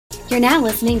You're now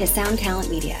listening to Sound Talent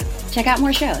Media. Check out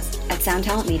more shows at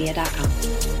soundtalentmedia.com.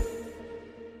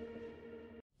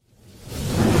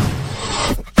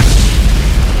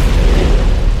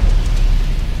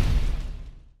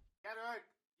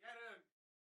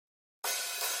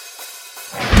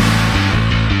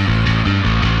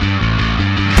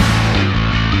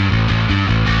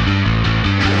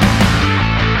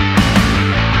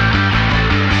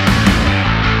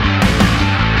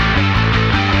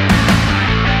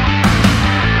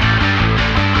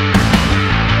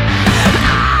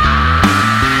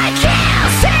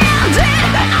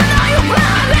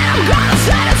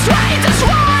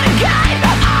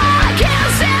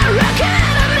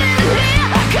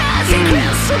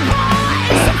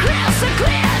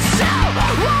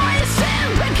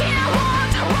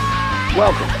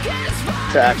 Welcome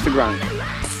to Axe to Grind,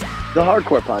 the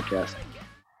hardcore podcast.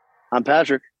 I'm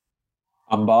Patrick.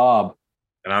 I'm Bob.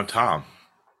 And I'm Tom.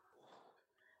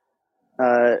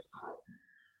 And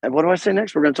what do I say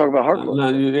next? We're going to talk about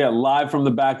hardcore. Live from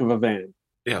the back of a van.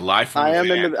 Yeah, live from I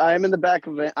am in the back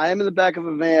of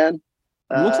a van.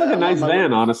 It looks like a nice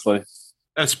van, honestly.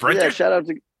 A Sprinter? Yeah,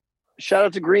 shout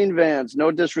out to Green Vans. No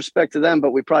disrespect to them,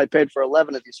 but we probably paid for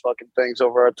 11 of these fucking things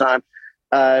over our time.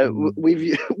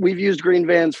 We've used Green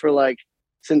Vans for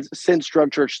since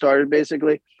Drug Church started,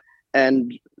 basically,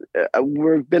 and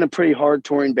we've been a pretty hard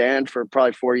touring band for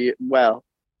probably 4 years. Well,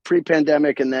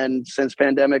 pre-pandemic and then since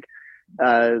pandemic,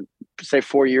 say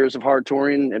 4 years of hard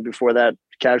touring, and before that,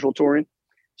 casual touring.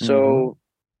 So,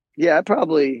 yeah, I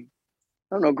don't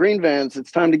know, Green Vans.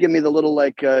 It's time to give me the little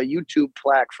YouTube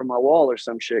plaque from my wall or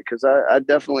some shit, because I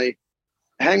definitely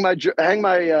hang my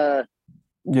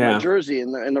jersey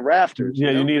in the rafters. Yeah,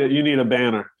 you need a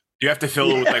banner. Do you have to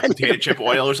fill it with potato chip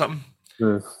oil or something?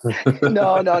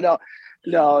 No.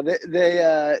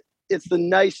 They it's the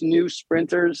nice new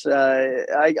Sprinters.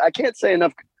 I can't say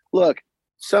enough. Look,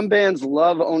 some bands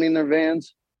love owning their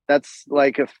vans. That's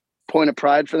like a point of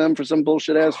pride for them for some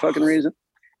bullshit ass fucking reason.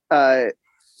 A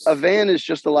van is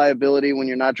just a liability when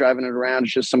you're not driving it around.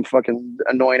 It's just some fucking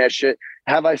annoying ass shit.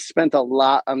 Have I spent a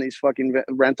lot on these fucking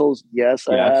rentals? Yes,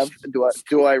 I have.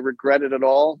 Do I regret it at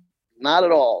all? Not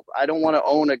at all. I don't want to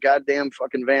own a goddamn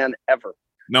fucking van ever.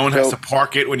 No one has to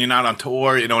park it when you're not on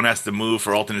tour. No one has to move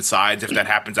for alternate sides if that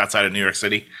happens outside of New York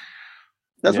City.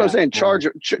 That's what I'm saying.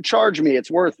 Charge me. It's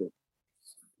worth it.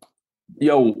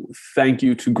 Yo, thank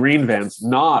you to Green Vans,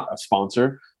 not a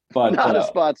sponsor. But not a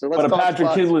sponsor. But a Patrick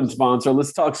Kinlan sponsor.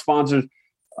 Let's talk sponsors.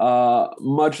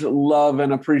 Much love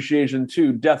and appreciation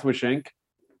to Death Wish Inc.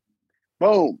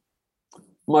 Boom.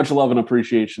 Much love and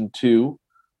appreciation to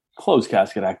Closed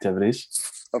Casket Activities.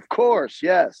 Of course,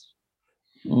 yes.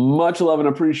 Much love and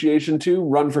appreciation to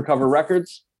Run for Cover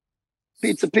Records.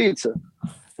 Pizza.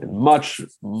 And much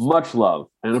love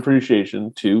and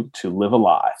appreciation to Live a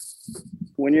Lie.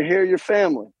 When you're here, your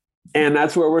family. And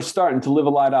that's where we're starting,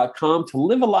 tolivealie.com.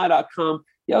 Tolivealie.com.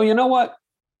 Yo, you know what?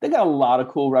 They got a lot of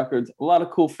cool records, a lot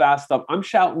of cool fast stuff. I'm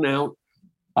shouting out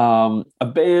a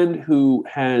band who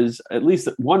has at least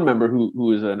one member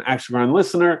who is an Axe to Grind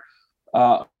listener,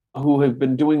 who have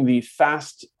been doing the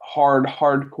fast,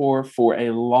 hardcore for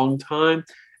a long time,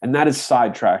 and that is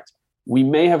Sidetracked. We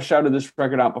may have shouted this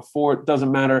record out before. It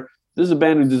doesn't matter. This is a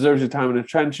band who deserves your time and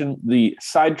attention. The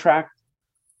Sidetracked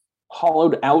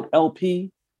Hollowed Out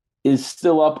LP is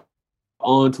still up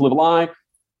on To Live a Lie.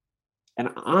 And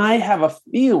I have a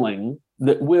feeling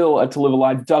that Will at To Live a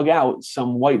Lie dug out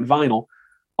some white vinyl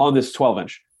on this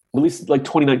 12-inch. Released like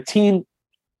 2019,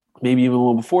 maybe even a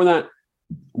little before that.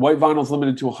 White vinyl is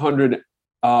limited to 100.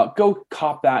 Go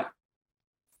cop that.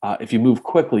 If you move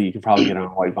quickly, you can probably get it on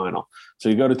white vinyl. So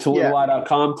you go to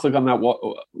tolivealie.com, click on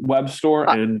that web store,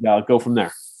 and go from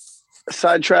there.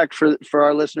 Sidetrack for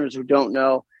our listeners who don't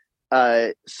know,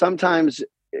 sometimes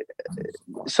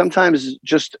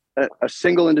just a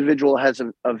single individual has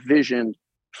a vision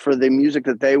for the music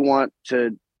that they want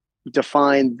to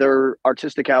define their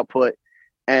artistic output,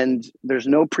 and there's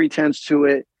no pretense to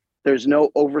it. There's no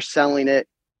overselling it.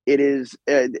 It is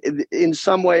in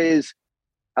some ways,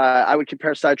 I would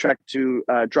compare Sidetrack to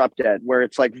Drop Dead, where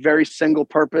it's like very single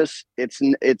purpose. It's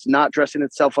not dressing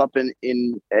itself up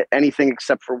in anything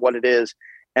except for what it is,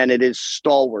 and it is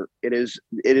stalwart. It has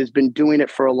been doing it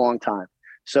for a long time.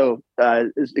 So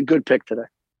it's a good pick today.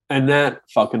 And that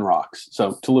fucking rocks.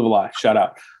 So To Live a Lie, shout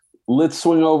out. Let's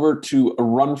swing over to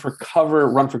Run for Cover,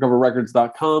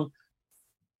 runforcoverrecords.com.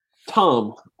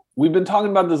 Tom, we've been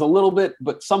talking about this a little bit,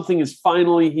 but something is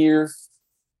finally here.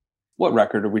 What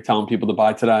record are we telling people to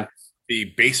buy today?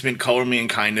 The Basement Color Me in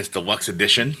Kindness Deluxe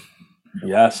Edition.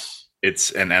 Yes.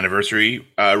 It's an anniversary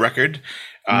record.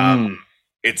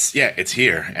 It's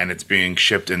here and it's being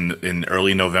shipped in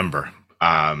early November.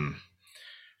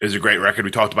 It was a great record.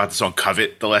 We talked about the song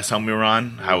 "Covet" the last time we were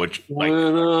on. How it when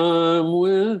I'm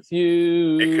with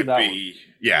you, it could be,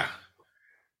 yeah.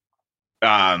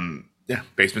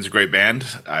 Basement's a great band.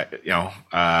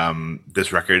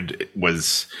 This record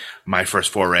was my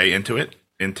first foray into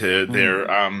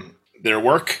their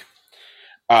work.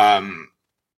 And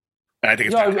I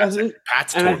think it's fantastic.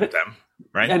 Pat's toured with them,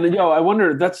 right? And I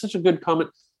wonder, that's such a good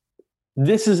comment.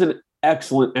 This is an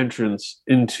excellent entrance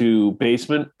into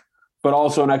Basement, but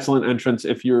also an excellent entrance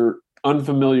if you're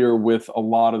unfamiliar with a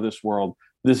lot of this world.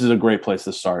 This is a great place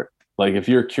to start. Like if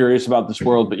you're curious about this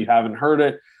world, but you haven't heard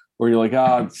it, or you're like,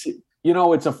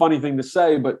 it's a funny thing to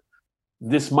say, but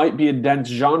this might be a dense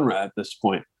genre at this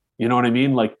point. You know what I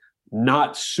mean? Like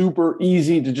not super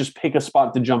easy to just pick a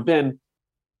spot to jump in.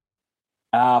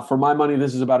 For my money,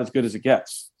 this is about as good as it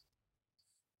gets.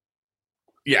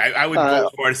 Yeah, I would go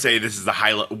for to say this is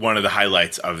one of the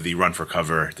highlights of the Run for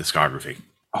Cover discography.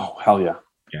 Oh, hell yeah.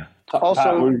 Yeah.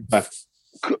 Also,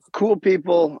 cool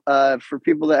people, for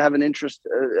people that have an interest,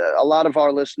 a lot of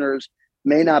our listeners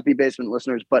may not be Basement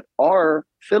listeners, but are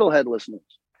Fiddlehead listeners.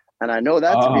 And I know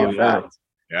that to be a fact.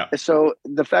 Yeah. So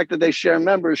the fact that they share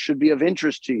members should be of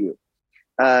interest to you.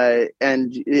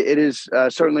 And it is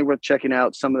certainly worth checking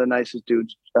out some of the nicest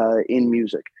dudes in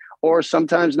music, or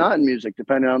sometimes not in music,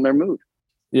 depending on their mood.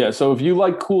 Yeah, so if you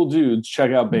like cool dudes,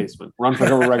 check out Basement.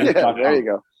 RunForCoverRecords.com. There you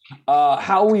go.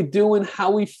 How we doing? How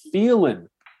we feeling?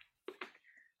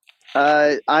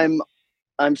 I've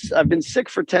been sick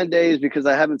for 10 days because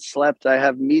I haven't slept. I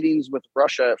have meetings with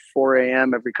Russia at 4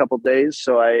 a.m. every couple of days,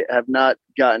 so I have not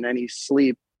gotten any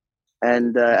sleep.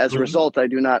 And as a result, I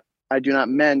do not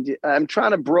mend. I'm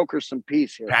trying to broker some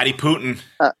peace here. Patty Putin.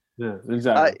 Yeah,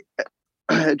 exactly.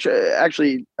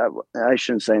 Actually, I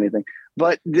shouldn't say anything.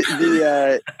 But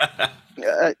the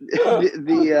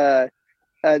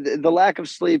lack of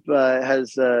sleep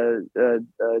has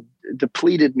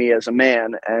depleted me as a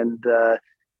man, and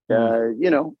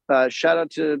shout out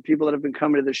to people that have been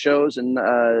coming to the shows and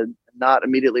not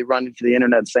immediately running to the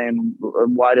internet saying,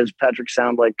 "Why does Patrick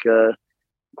sound like a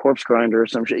corpse grinder or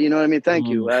some shit?" You know what I mean? Thank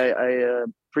you. I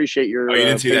appreciate your. Oh, you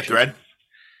didn't see patience. That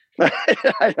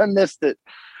thread? I missed it.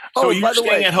 So you're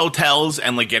staying at hotels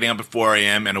and like getting up at 4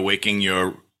 a.m. and awaking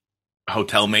your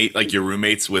hotel mate, like your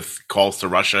roommates, with calls to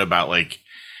Russia about like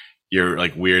your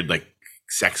like weird like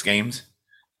sex games?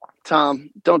 Tom,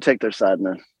 don't take their side,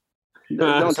 man.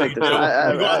 Don't take their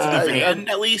side. Go out to the van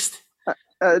at least.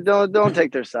 Don't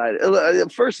take their side.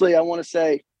 Firstly, I want to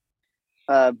say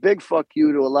big fuck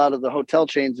you to a lot of the hotel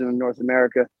chains in North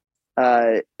America,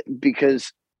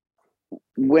 because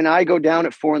when I go down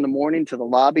at 4 a.m. to the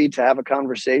lobby to have a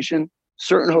conversation,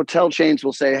 certain hotel chains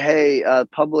will say, "Hey,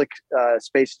 public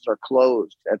spaces are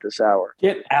closed at this hour.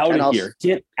 Get out of here.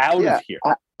 Get out of here."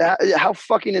 How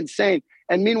fucking insane.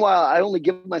 And meanwhile, I only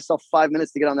give myself 5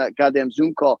 minutes to get on that goddamn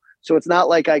Zoom call. So it's not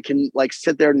like I can like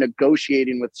sit there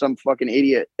negotiating with some fucking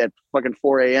idiot at fucking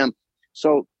 4 a.m.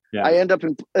 So I end up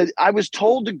I was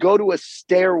told to go to a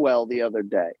stairwell the other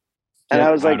day. And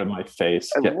I was like, out of my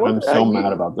face. I'm so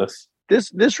mad about this.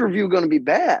 This review going to be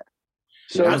bad.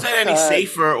 So how's that any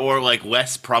safer or like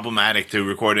less problematic to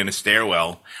record in a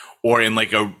stairwell or in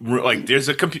like a like there's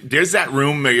that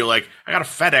room where you're like, I got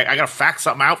to fax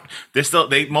something out. Most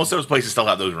of those places still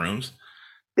have those rooms.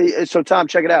 So Tom,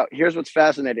 check it out. Here's what's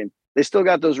fascinating. They still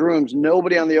got those rooms.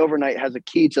 Nobody on the overnight has a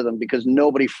key to them because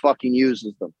nobody fucking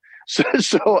uses them.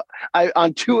 So I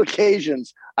on 2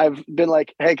 occasions I've been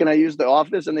like, "Hey, can I use the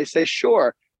office?" And they say,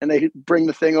 "Sure." And they bring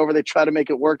the thing over. They try to make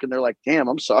it work, and they're like, "Damn,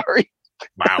 I'm sorry."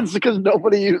 Wow, it's because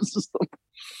nobody uses them.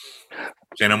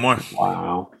 Say no more.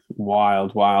 Wow,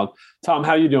 wild. Tom,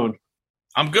 how you doing?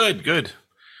 I'm good.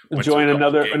 Enjoying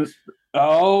another.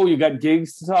 You got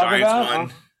gigs to talk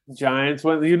about? Giants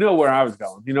won. You know where I was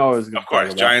going. You know I was going. Of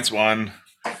course, Giants won.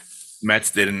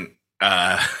 Mets didn't.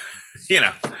 You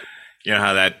know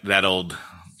how that old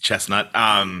chestnut.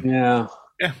 Yeah.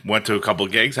 Went to a couple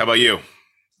of gigs. How about you?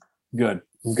 Good.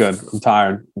 I'm good. I'm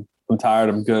tired.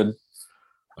 I'm good.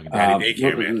 Like daddy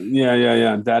daycare, man.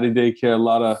 Yeah. Daddy daycare. A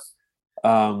lot of,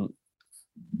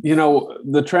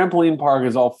 the trampoline park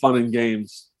is all fun and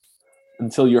games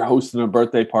until you're hosting a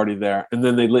birthday party there, and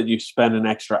then they let you spend an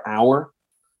extra hour,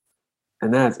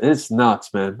 and it's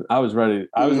nuts, man. I was ready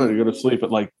to go to sleep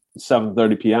at like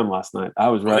 7:30 p.m. last night. I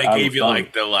was ready. They gave you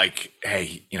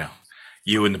hey,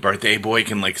 you and the birthday boy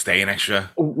can like stay an extra.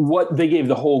 What they gave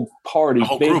the whole party,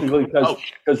 basically,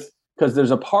 because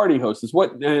there's a party host. It's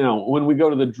what when we go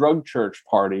to the drug church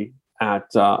party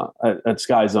at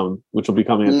Sky Zone, which will be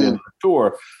coming at the end of the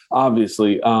tour.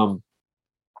 Obviously,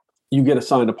 you get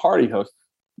assigned a party host.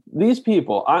 these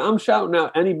people, I'm shouting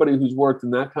out anybody who's worked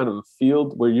in that kind of a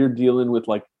field where you're dealing with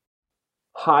like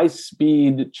high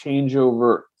speed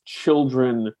changeover,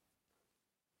 children,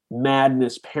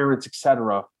 madness, parents,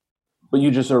 etc. But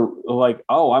you just are like,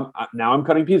 oh, now I'm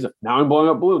cutting pizza. Now I'm blowing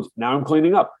up balloons. Now I'm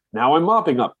cleaning up. Now I'm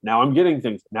mopping up. Now I'm getting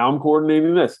things. Now I'm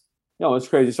coordinating this. It's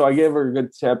crazy. So I gave her a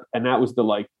good tip, and that was the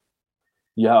like,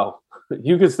 yo,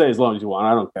 you can stay as long as you want.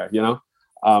 I don't care,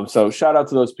 So shout out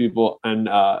to those people. And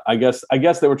I guess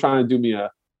they were trying to do me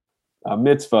a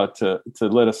mitzvah to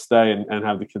let us stay and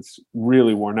have the kids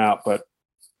really worn out. But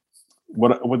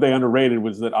what they underrated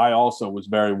was that I also was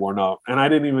very worn out, and I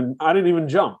didn't even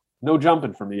jump. No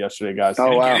jumping for me yesterday, guys.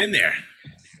 Oh, wow. Get in there.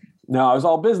 No, I was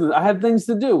all business. I had things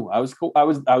to do. I was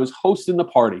hosting the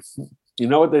party. You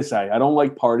know what they say. I don't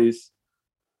like parties.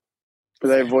 But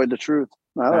they avoid the truth.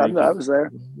 I was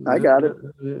there. I got it.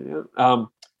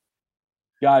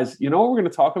 Guys, you know what we're going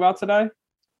to talk about today?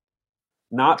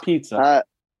 Not pizza.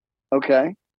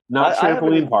 Okay. Not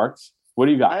trampoline parks. What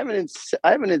do you got? I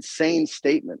have an insane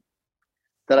statement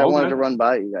that I wanted to run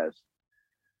by you guys.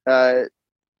 I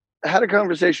had a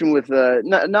conversation with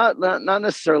not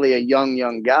necessarily a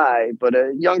young guy, but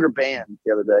a younger band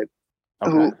the other day.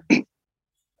 Who,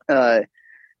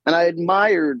 and I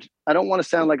admired. I don't want to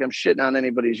sound like I'm shitting on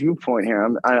anybody's viewpoint here.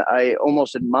 I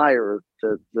almost admire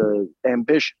the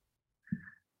ambition,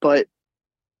 but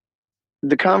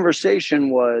the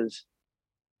conversation was.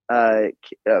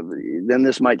 Then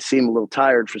this might seem a little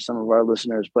tired for some of our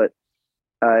listeners, but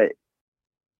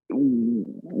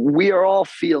we are all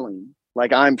feeling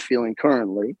like I'm feeling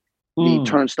currently the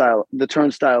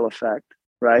turnstile effect,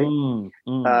 right?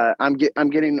 I'm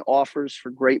getting offers for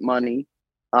great money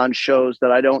on shows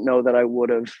that I don't know that I would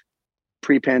have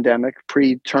pre-pandemic,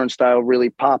 pre-turnstile really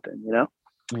popping,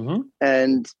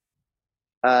 And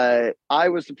I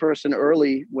was the person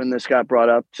early when this got brought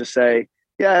up to say,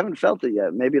 yeah, I haven't felt it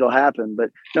yet. Maybe it'll happen,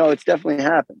 but no, it's definitely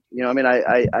happened.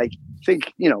 I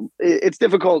think, it's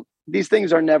difficult. These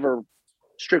things are never,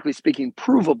 strictly speaking,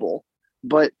 provable,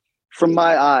 but from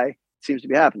my eye, it seems to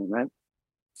be happening, right?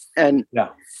 And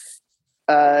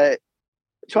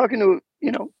talking to,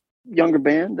 younger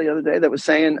band the other day that was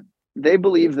saying they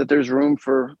believe that there's room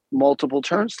for multiple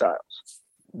turnstiles.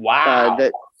 Wow.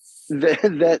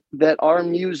 That our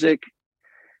music,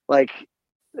 like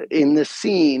in this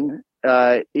scene,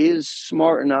 is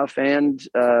smart enough and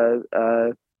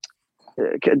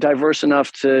diverse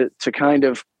enough to kind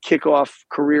of kick off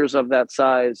careers of that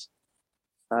size,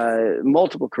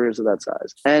 multiple careers of that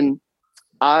size. And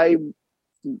I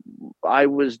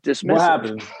was dismissive. What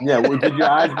happened? Yeah, did your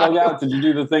eyes bug out? Did you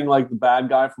do the thing like the bad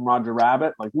guy from Roger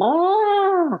Rabbit? Like,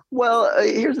 well,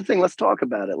 here's the thing. Let's talk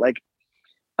about it. Like,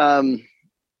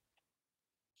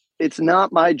 it's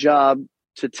not my job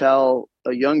to tell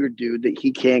a younger dude that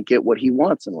he can't get what he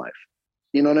wants in life.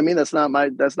 You know what I mean? That's not my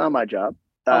job.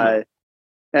 And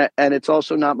it's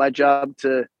also not my job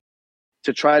to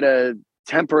try to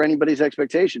temper anybody's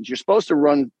expectations. You're supposed to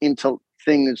run into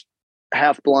things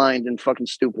half blind and fucking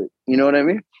stupid. You know what I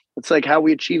mean? It's like how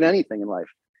we achieve anything in life.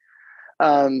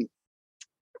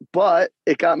 But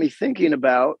it got me thinking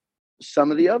about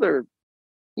some of the other,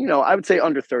 I would say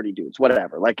under 30 dudes,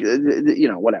 whatever, like,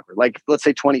 whatever, like, let's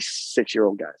say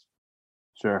 26-year-old guys.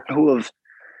 Sure. Who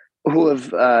have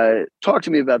talked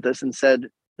to me about this and said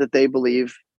that they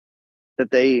believe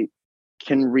that they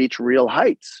can reach real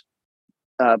heights,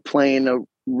 playing a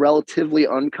relatively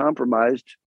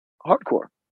uncompromised hardcore.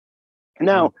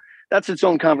 Now, that's its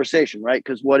own conversation, right?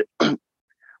 Because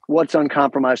what's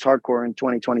uncompromised hardcore in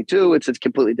 2022? It's a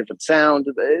completely different sound.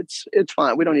 It's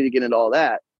fine. We don't need to get into all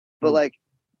that. But like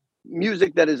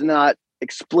music that is not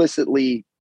explicitly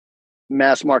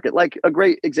mass market, like a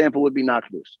great example would be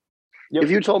Knocked Loose. Yep.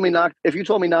 If you told me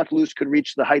Knocked Loose could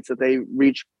reach the heights that they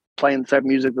reach playing the type of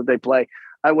music that they play,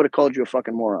 I would have called you a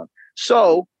fucking moron.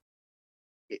 So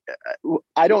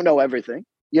I don't know everything.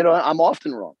 I'm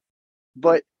often wrong,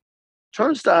 but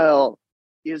Turnstile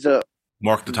is a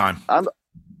mark the time.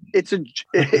 It's a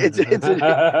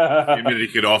Admit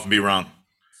it could often be wrong.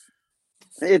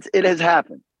 It has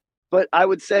happened, but I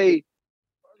would say,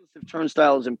 regardless if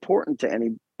Turnstile is important to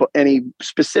any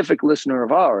specific listener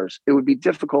of ours, it would be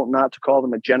difficult not to call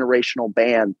them a generational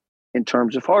band in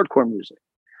terms of hardcore music.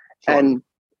 Sure.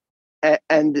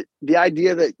 And the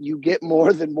idea that you get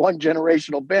more than one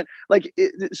generational band,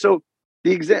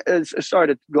 sorry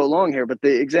to go long here, but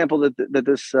the example that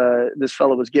this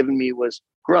fellow was giving me was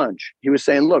grunge. He was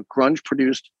saying, look, grunge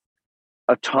produced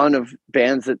a ton of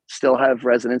bands that still have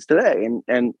resonance today.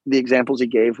 And the examples he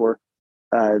gave were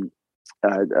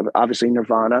obviously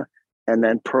Nirvana and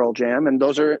then Pearl Jam. And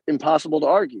those are impossible to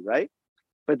argue, right?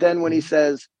 But then when he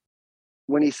says,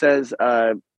 when he says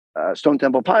Stone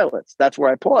Temple Pilots, that's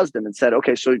where I paused him and said,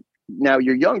 okay, so now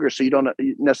you're younger, so you don't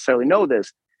necessarily know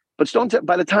this. But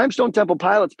by the time Stone Temple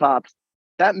Pilots popped,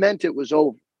 that meant it was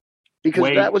over.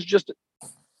 Because that was just...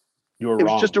 You're it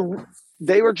wrong. was just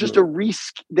they were just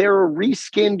they're a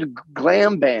reskinned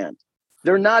glam band.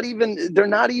 They're not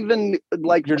even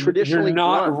like traditionally. You're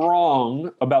not grunge.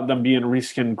 wrong about them being a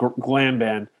reskinned glam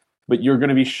band, but you're going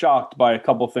to be shocked by a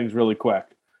couple things really quick,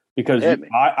 because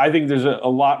I think there's a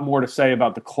lot more to say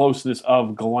about the closeness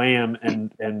of glam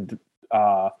and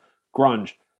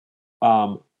grunge.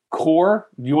 Core,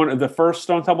 you want the first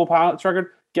Stone Temple Pilots record?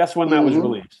 Guess when that was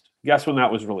released? Guess when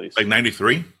that was released? Like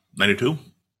 93, 92?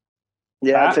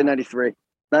 Yeah, I'd say 93.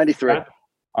 93. All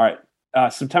right.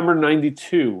 September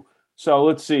 92. So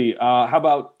let's see. How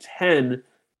about 10?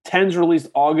 10's released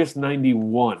August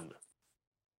 91.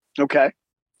 Okay.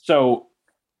 So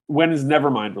when is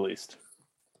Nevermind released?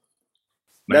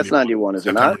 That's 91, is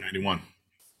it not? 91.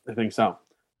 I think so.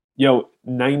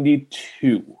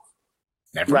 92.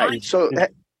 Nevermind. Right. So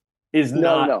it's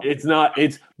not.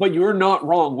 But you're not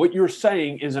wrong. What you're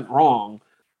saying isn't wrong.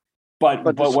 But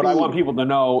what I want people to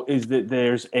know is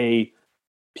that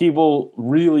people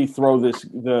really throw the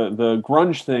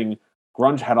grunge thing.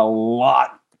 Grunge had a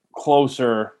lot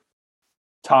closer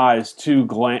ties to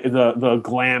the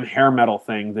glam hair metal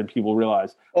thing than people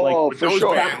realize. For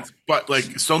sure. Bands, but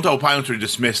like Stone Temple Pilots were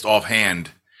dismissed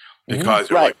offhand because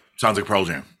they're like, sounds like Pearl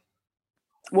Jam.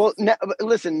 Well,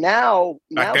 listen, now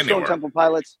Stone Temple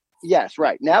Pilots. Yes,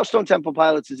 right. Now Stone Temple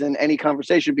Pilots is in any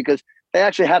conversation because they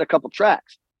actually had a couple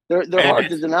tracks. They're hard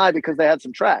to deny because they had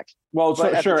some tracks. Well,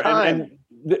 sure.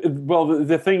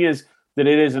 The thing is that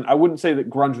it isn't. I wouldn't say that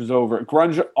grunge was over.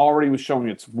 Grunge already was showing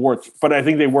its warts, but I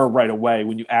think they were right away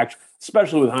when you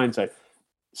especially with hindsight.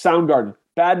 Soundgarden,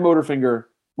 Bad Motorfinger,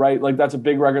 right? Like that's a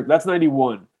big record. That's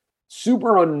 91.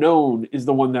 Super Unknown is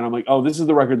the one that I'm like, oh, this is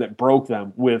the record that broke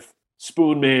them with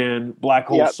Spoon Man, Black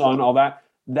Hole Sun, all that.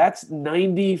 That's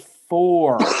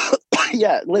 94.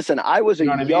 Yeah, listen, I was a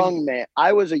young man.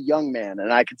 I was a young man,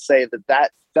 and I could say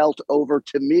that felt over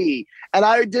to me, and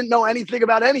I didn't know anything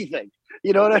about anything.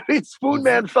 You know what I mean? Spoon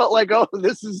Man felt like, oh,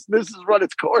 this is run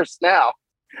its course now,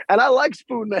 and I like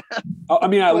Spoon Man. I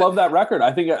mean, I love that record.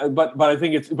 I think,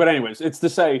 but anyways, it's to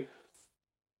say.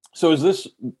 So, is this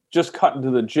just cutting to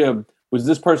the jib? Was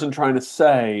this person trying to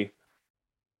say,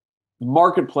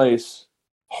 marketplace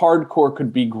hardcore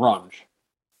could be grunge?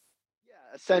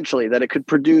 Essentially, that it could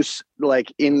produce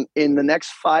like in the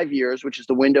next 5 years, which is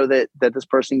the window that this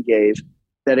person gave,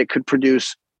 that it could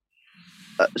produce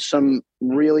some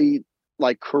really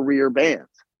like career bands.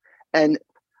 And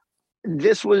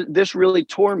this really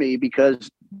tore me because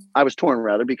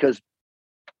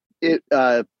it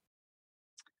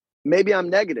maybe I'm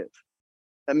negative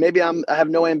and maybe I have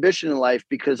no ambition in life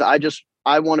because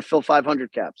I want to fill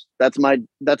 500 caps. That's my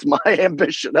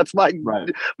ambition. That's my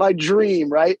dream,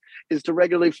 right? Is to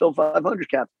regularly fill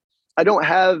 500 caps. I don't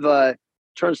have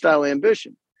turnstile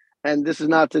ambition. And this is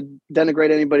not to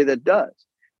denigrate anybody that does.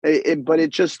 But it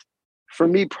just, for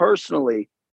me personally,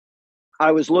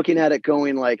 I was looking at it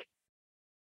going like,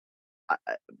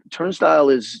 Turnstile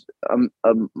is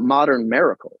a modern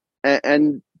miracle.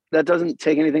 And that doesn't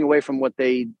take anything away from what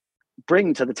they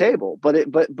bring to the table. But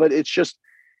it's just,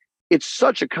 it's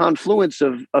such a confluence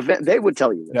of events. They would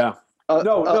tell you this. Yeah.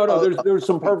 No. There's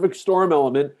some perfect storm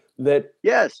element that.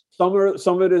 Yes. Some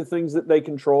of it are things that they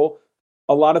control.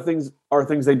 A lot of things are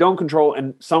things they don't control,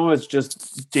 and some of it's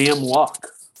just damn luck.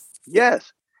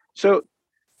 Yes. So,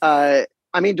 I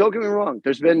mean, don't get me wrong.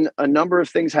 There's been a number of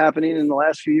things happening in the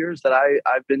last few years that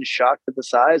I've been shocked at the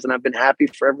size, and I've been happy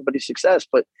for everybody's success.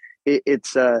 But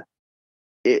it's a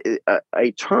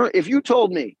turn. If you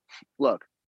told me, look,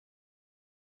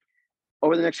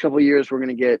 over the next couple of years, we're going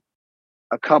to get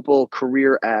a couple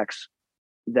career acts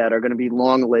that are going to be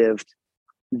long-lived,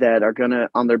 that are going to,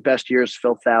 on their best years,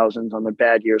 fill thousands, on their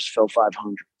bad years, fill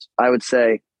 500s. I would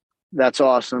say that's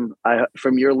awesome.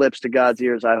 From your lips to God's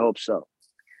ears, I hope so.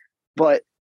 But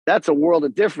that's a world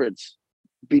of difference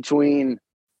between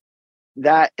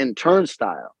that and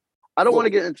Turnstile. I don't want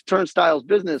to get into Turnstile's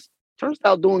business.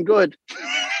 Turnstile doing good.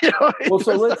 Well,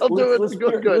 so let's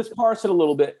parse it a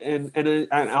little bit, and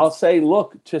I'll say,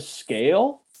 look, to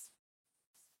scale,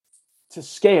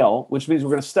 which means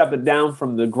we're going to step it down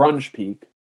from the grunge peak,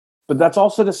 but that's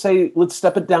also to say, let's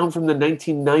step it down from the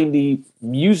 1990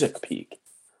 music peak.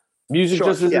 Music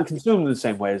just isn't consumed in the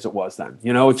same way as it was then.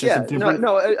 It's just a different,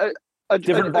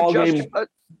 different ball game.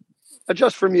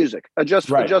 Adjust for music. Adjust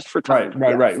for time.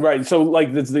 Right. So, like,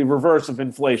 it's the reverse of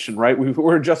inflation, right?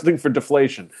 We're adjusting for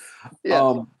deflation.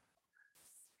 Yes.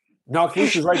 Knock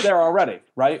Loose is right there already,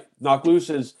 right? Knock Loose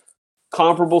is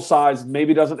comparable size,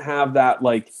 maybe doesn't have that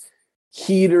like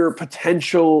heater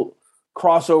potential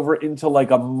crossover into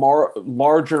like a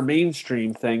larger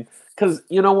mainstream thing. Because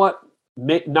you know what,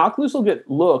 Knocked Loose will get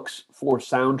looks for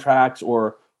soundtracks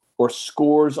or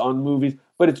scores on movies,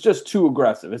 but it's just too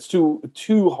aggressive. It's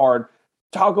too hard.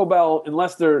 Taco Bell,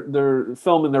 unless they're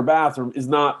filming their bathroom, is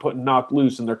not putting Knocked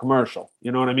Loose in their commercial.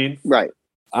 You know what I mean? Right.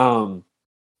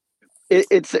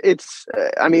 It's.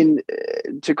 I mean,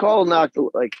 to call Knocked,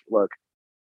 like, look,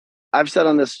 I've said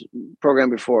on this program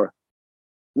before,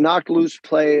 Knocked Loose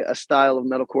play a style of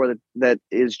metalcore that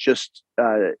is just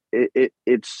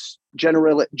it's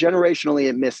generationally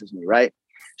it misses me, right?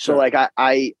 So like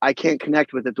I can't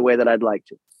connect with it the way that I'd like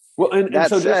to. Well, and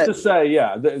so said, just to say,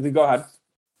 yeah, go ahead.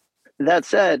 That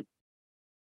said,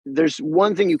 there's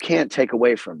one thing you can't take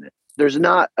away from it. There's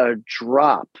not a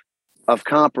drop of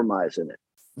compromise in it.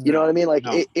 You know what I mean? Like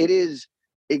it is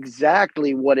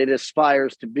exactly what it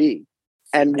aspires to be.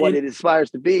 And what it aspires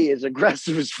to be is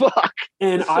aggressive as fuck.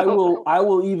 And so, I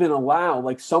will even allow,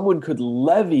 like, someone could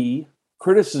levy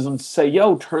criticism to say,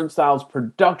 yo, Turnstiles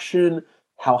production,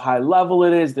 how high level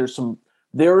it is. There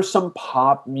are some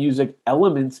pop music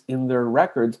elements in their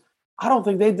records. I don't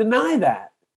think they deny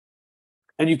that.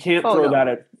 And you can't throw that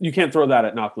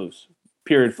at Knocked Loose.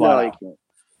 Period. Flat out. You can't.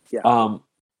 Yeah.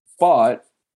 But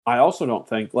I also don't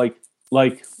think like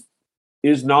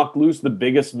is Knocked Loose the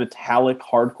biggest metallic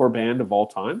hardcore band of all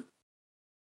time?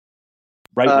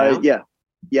 Right now? Yeah.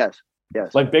 Yes.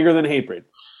 Like bigger than Hatebreed?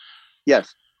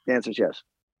 Yes. The answer is yes.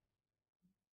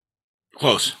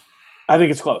 Close. I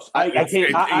think it's close. I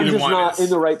can't. I'm just not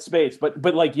in the right space. But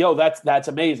like, yo, that's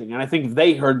amazing. And I think if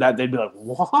they heard that, they'd be like,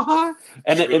 what?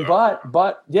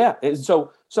 But yeah.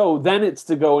 So then it's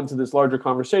to go into this larger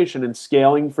conversation and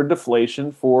scaling for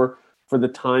deflation for the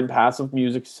time pass of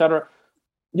music, etc.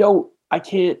 Yo, I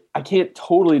can't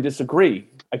totally disagree.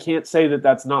 I can't say that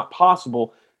that's not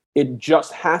possible. It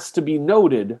just has to be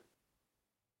noted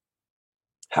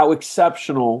how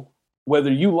exceptional,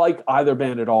 whether you like either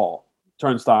band at all,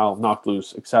 Turnstile, Knocked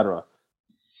Loose, etc.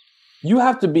 You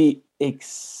have to be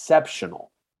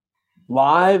exceptional.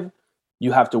 Live,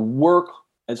 you have to work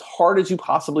as hard as you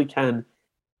possibly can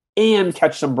and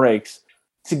catch some breaks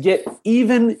to get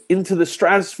even into the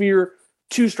stratosphere,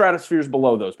 2 stratospheres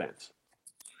below those bands.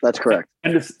 That's correct.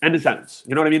 End of sentence.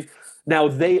 You know what I mean? Now,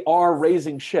 they are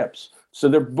raising ships, so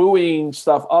they're buoying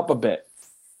stuff up a bit.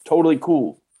 Totally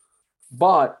cool.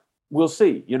 But we'll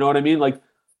see. You know what I mean? Like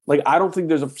I don't think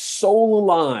there's a soul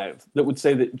alive that would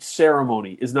say that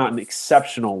Ceremony is not an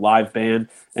exceptional live band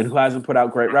and who hasn't put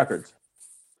out great records.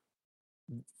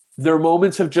 Their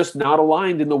moments have just not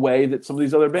aligned in the way that some of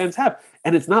these other bands have.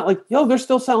 And it's not like, yo, they're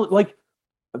still selling. Like,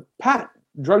 Pat,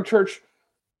 Drug Church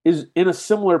is in a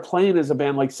similar plane as a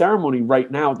band like Ceremony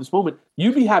right now at this moment.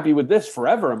 You'd be happy with this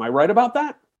forever. Am I right about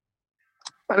that?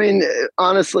 I mean,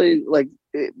 honestly, like,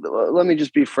 let me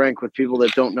just be frank with people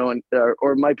that don't know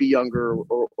or might be younger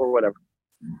or whatever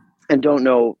and don't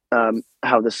know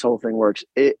how this whole thing works.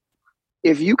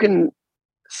 If you can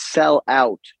sell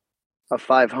out a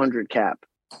 500 cap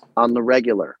on the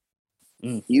regular,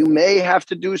 you may have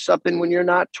to do something when you're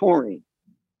not touring.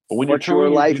 But when you're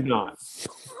touring, you do not.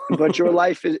 But your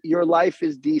life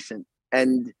is decent,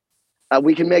 and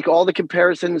we can make all the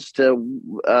comparisons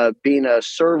to being a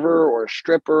server or a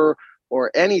stripper or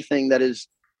anything that is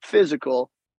physical,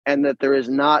 and that there is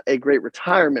not a great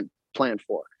retirement plan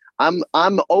for.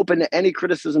 I'm open to any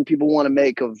criticism people want to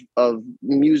make of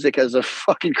music as a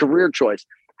fucking career choice.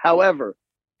 However,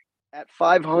 at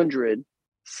 500,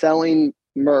 selling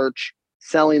merch,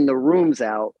 selling the rooms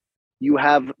out, you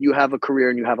have a career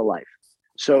and you have a life.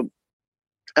 So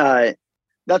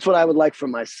that's what I would like for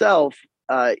myself,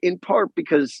 in part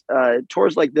because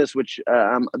tours like this, which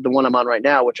the one I'm on right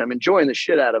now, which I'm enjoying the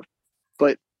shit out of,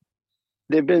 but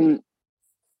they've been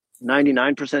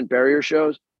 99% barrier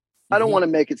shows. I don't want to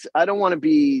make it. I don't want to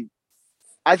be.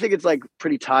 I think it's like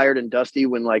pretty tired and dusty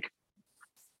when like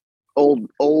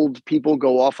old people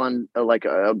go off on like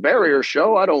a barrier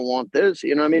show. I don't want this.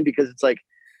 You know what I mean? Because it's like,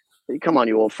 come on,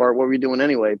 you old fart. What were you doing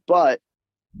anyway? But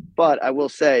I will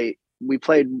say we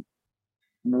played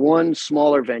one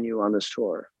smaller venue on this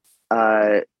tour.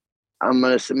 I'm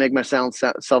going to make myself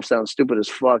sound stupid as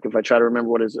fuck if I try to remember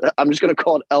what it is. I'm just going to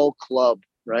call it L Club,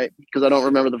 right? Because I don't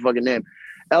remember the fucking name.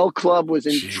 L Club was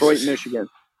in Detroit, Michigan.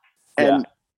 And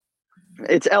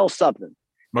it's L something.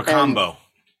 Macombo.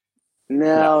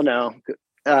 No.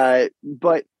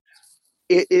 But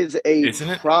it is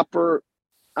Isn't proper... It?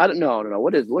 I don't know.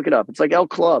 What is it? Look it up. It's like L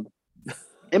Club.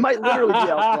 It might literally be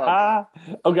L Club.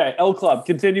 Okay, L Club.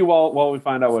 Continue while we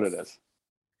find out what it is.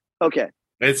 Okay.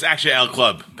 It's actually El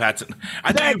Club, Patson.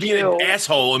 I thought you'd be an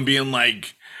asshole and being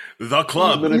like the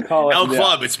club. El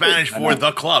Club. It's Spanish for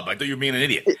the club. I thought you were being an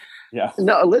idiot. Yeah.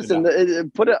 No, listen.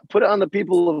 Put it on the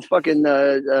people of fucking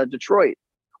Detroit,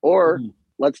 or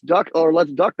let's duck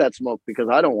that smoke because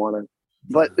I don't want to.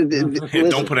 But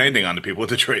don't put anything on the people of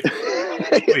Detroit.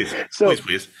 Please.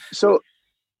 So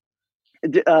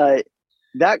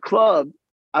that club.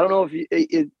 I don't know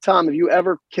if Tom, if you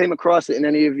ever came across it in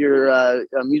any of your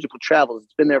musical travels.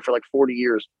 It's been there for like 40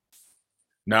 years.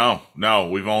 No,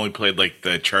 we've only played like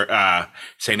the church,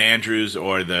 St. Andrews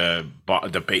or the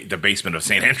basement of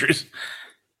St. Andrews.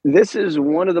 This is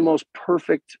one of the most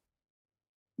perfect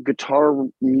guitar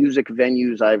music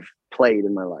venues I've played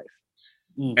in my life.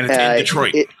 And it's in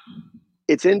Detroit.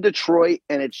 It's in Detroit,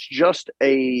 and it's just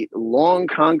a long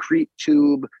concrete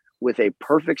tube with a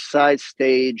perfect size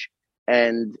stage.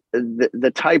 And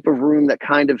the type of room that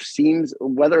kind of seems,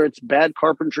 whether it's bad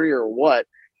carpentry or what,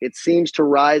 it seems to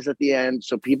rise at the end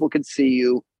so people can see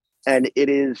you. And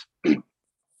it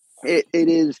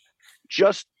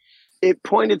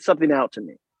pointed something out to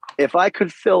me. If I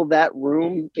could fill that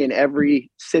room in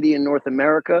every city in North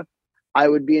America, I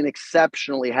would be an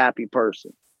exceptionally happy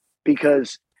person,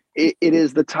 because it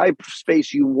is the type of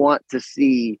space you want to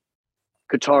see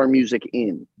guitar music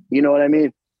in. You know what I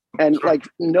mean? And like,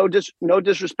 no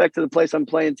disrespect to the place I'm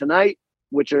playing tonight,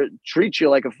 which treats you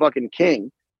like a fucking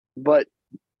king, but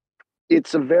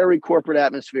it's a very corporate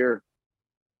atmosphere,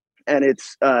 and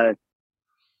it's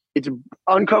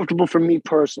uncomfortable for me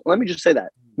personally. Let me just say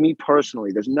that, me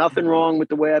personally, there's nothing wrong with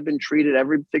the way I've been treated.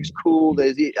 Everything's cool.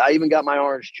 I even got my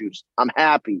orange juice. I'm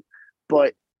happy,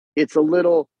 but it's a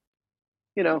little,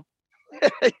 you know.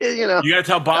 You got to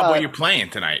tell Bob what you're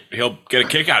playing tonight. He'll get a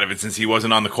kick out of it since he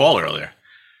wasn't on the call earlier.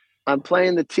 I'm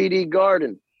playing the TD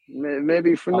Garden. Maybe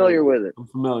you're familiar with it. I'm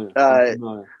familiar.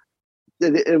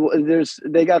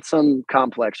 They got some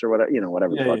complex or whatever,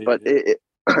 whatever.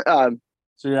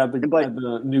 So you're at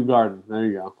the new garden. There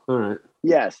you go. All right.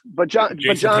 Yes, but John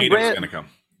Brandon.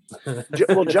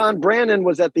 Well, John Brandon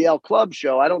was at the El Club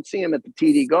show. I don't see him at the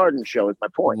TD Garden show. Is my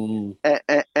point. I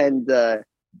don't show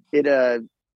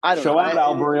know. Out,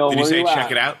 Alberil. Did you say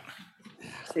check it out?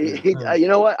 You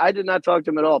know what? I did not talk to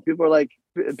him at all. People are like,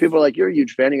 you're a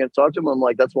huge fan. You got to talk to him. I'm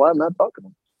like, that's why I'm not talking to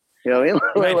him. You know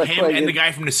what I mean? Him and the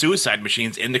guy from the Suicide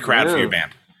Machines in the crowd for your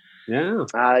band.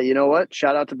 Yeah. You know what?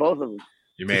 Shout out to both of them.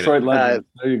 You made Detroit it. Legend.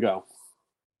 There you go.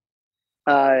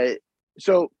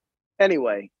 So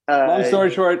anyway, long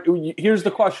story short, here's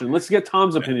the question. Let's get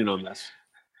Tom's opinion on this.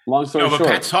 Long story short.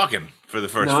 Pat's talking for the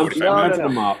first 45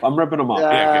 minutes. I'm ripping him off.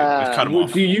 Yeah, let's cut him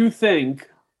off. Do you think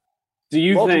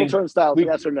multiple turnstiles,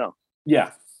 yes or no?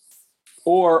 Yeah.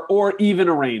 Or even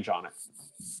a range on it.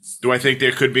 Do I think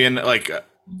there could be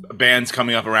bands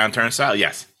coming up around Turnstile?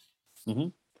 Yes. Mm-hmm.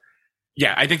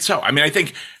 Yeah, I think so. I mean, I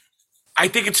think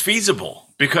it's feasible,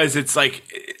 because it's like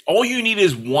all you need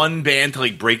is one band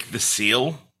to break the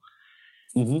seal.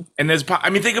 Mm-hmm. And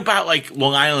think about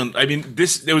Long Island. I mean,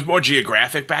 it was more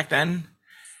geographic back then,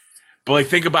 but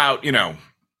think about, Brand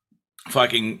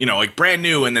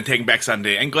New and then Taking Back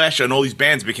Sunday and Glassjaw and all these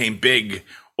bands became big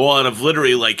all out of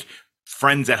literally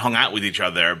friends that hung out with each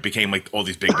other became all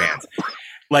these big bands.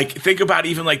 Think about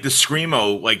even the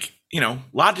Screamo,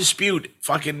 La Dispute,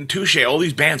 fucking Touche, all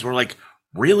these bands were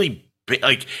really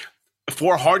big.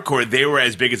 For hardcore, they were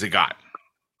as big as it got.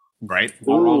 Right?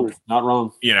 Not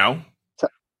wrong.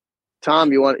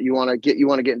 Tom, you want to get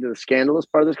into the scandalous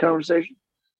part of this conversation?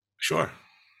 Sure.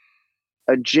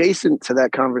 Adjacent to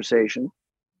that conversation,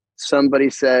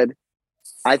 somebody said,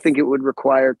 I think it would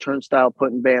require Turnstile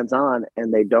putting bands on,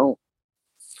 and they don't.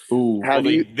 Ooh. How do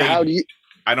you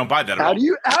I don't buy that at all.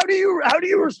 How do you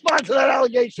respond to that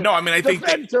allegation? No, I mean, I think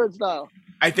Turnstile.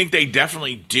 I think they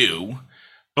definitely do.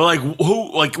 But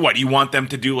who? What? You want them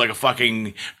to do a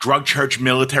fucking drug church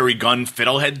military gun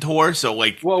fiddlehead tour? So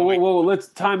whoa! Let's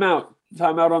time out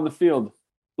on the field.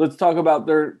 Let's talk about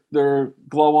their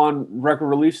Glow On record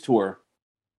release tour.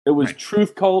 It was right.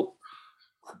 Truth Cult,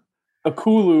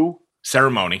 Akulu,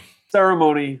 Ceremony,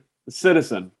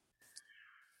 Citizen.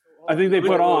 I think they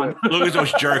put on. Look at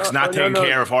those jerks not taking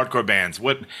care of hardcore bands.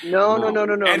 What? No.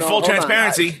 And full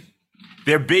transparency.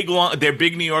 Their big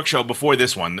New York show before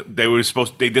this one,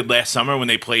 they did last summer when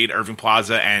they played Irving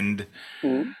Plaza and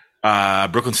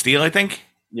Brooklyn Steel, I think.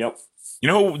 Yep. You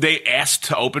know who they asked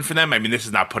to open for them? I mean, this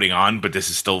is not putting on, but this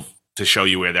is still to show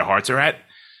you where their hearts are at.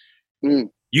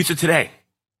 Youth of Today.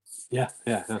 Yeah.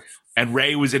 And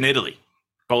Ray was in Italy,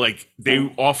 but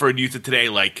they offered Youth of Today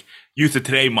Youth of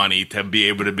Today money to be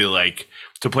able to be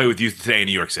to play with Youth of Today in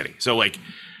New York City. So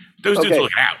those dudes are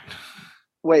looking out.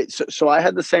 Wait, so I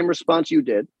had the same response you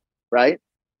did, right?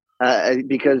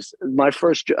 because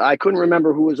I couldn't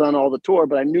remember who was on all the tour,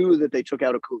 but I knew that they took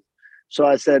out a Kulu. So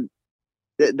I said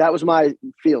that was my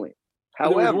feeling.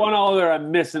 However, there was one other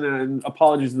I'm missing, and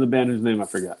apologies to the band whose name I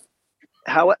forgot.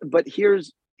 But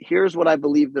here's what I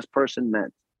believe this person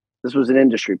meant. This was an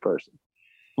industry person.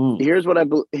 Here's what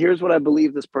I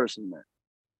believe this person meant.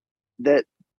 That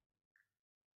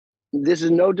this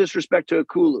is no disrespect to a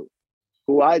Kulu,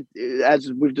 who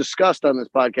as we've discussed on this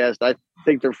podcast, I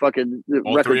think they're fucking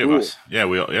all record three of rule. us.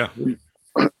 Yeah,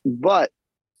 But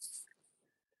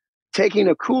taking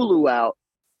a Kulu out,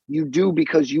 you do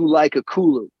because you like a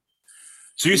Kulu.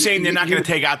 So you're saying they're not going to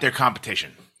take out their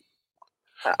competition?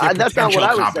 That's not what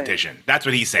I was competition. saying. That's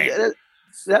what he's saying.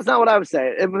 That's not what I was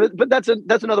saying. But that's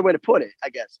another way to put it, I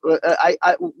guess.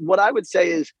 What I would say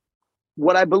is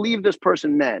what I believe this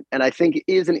person meant, and I think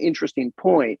is an interesting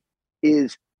point,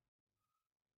 is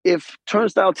if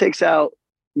Turnstile takes out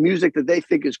music that they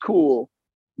think is cool,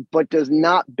 but does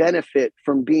not benefit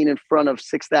from being in front of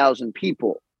 6,000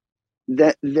 people,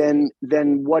 then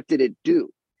what did it do?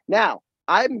 Now,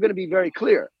 I'm going to be very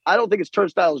clear. I don't think it's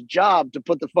Turnstile's job to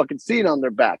put the fucking scene on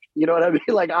their back. You know what I mean?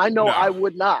 Like, I know I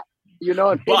would not. You know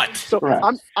what I mean? But so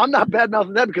I'm not bad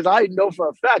mouthing them because I know for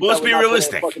a fact. Well, let's be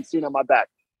realistic. Fucking scene on my back.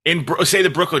 In say the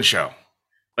Brooklyn show,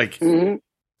 like Snail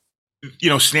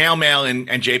Mail and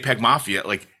JPEG Mafia,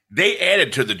 like they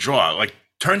added to the draw. Like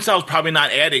Turnstile's probably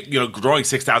not adding, drawing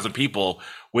 6,000 people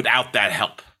without that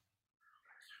help.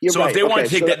 You're right. If they want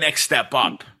to take that next step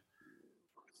up,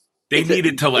 they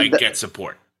needed to get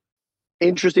support.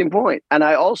 Interesting point. And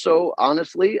I also,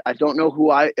 honestly, I don't know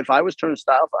if I was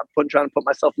Turnstile, if I'm trying to put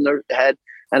myself in their head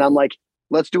and I'm like,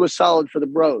 let's do a solid for the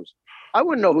bros. I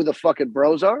wouldn't know who the fucking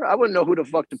bros are. I wouldn't know who the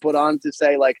fuck to put on to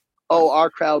say like, oh, our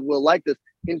crowd will like this.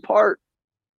 In part,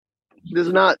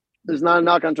 there's not a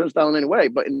knock on Turnstile in any way,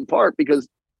 but in part because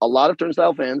a lot of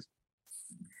Turnstile fans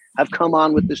have come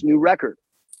on with this new record.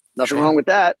 Nothing wrong with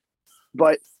that.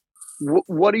 But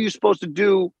what are you supposed to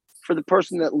do for the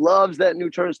person that loves that new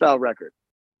Turnstile record?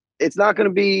 It's not going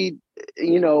to be,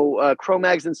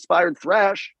 Cro-Mags inspired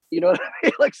thrash. You know what I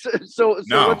mean? Like, so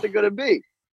what's it going to be?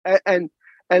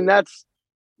 And that's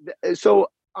so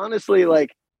honestly,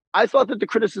 like, I thought that the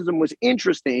criticism was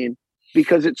interesting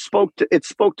because it spoke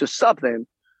to something,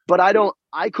 but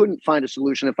I couldn't find a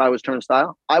solution if I was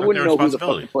Turnstile. I wouldn't know who the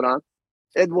fuck to put on.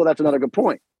 Well, that's another good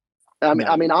point.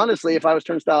 I mean, honestly, if I was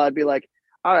Turnstile, I'd be like,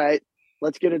 all right,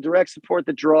 let's get a direct support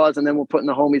that draws, and then we're putting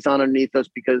the homies on underneath us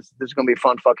because this is going to be a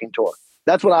fun fucking tour.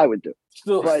 That's what I would do.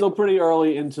 Still pretty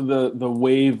early into the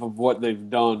wave of what they've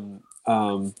done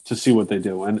to see what they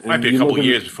do. And might be a couple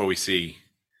years before we see.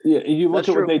 Yeah, you look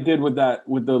at what they did with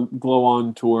the Glow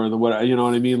On tour, you know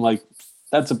what I mean? Like,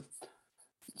 that's a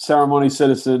Ceremony,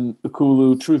 Citizen, the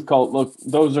Kulu, Truth Cult. Look,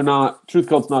 Truth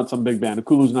Cult's not some big band. The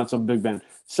Kulu's not some big band.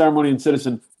 Ceremony and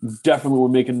Citizen definitely were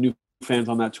making new fans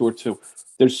on that tour too.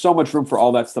 There's so much room for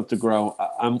all that stuff to grow.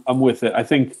 I'm with it. I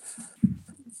think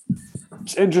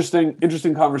it's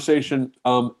interesting conversation.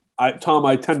 Tom,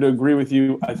 I tend to agree with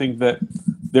you. I think that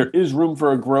there is room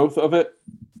for a growth of it.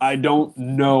 I don't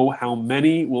know how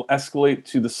many will escalate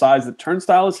to the size that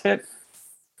Turnstile has hit,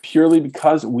 purely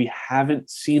because we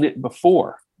haven't seen it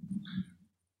before.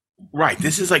 Right.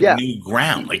 This is like new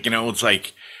ground. Like, it's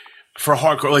like for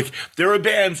hardcore, like there are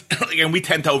bands, and we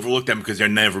tend to overlook them because they've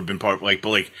never been part of, like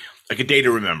a Day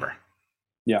to Remember.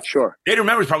 Yeah, sure. Day to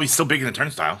Remember is probably still bigger than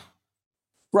Turnstile.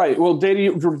 Right. Well, Day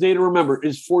to Remember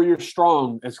is 4 Years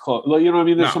Strong as close. You know what I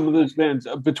mean? There's some of those bands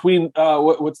between.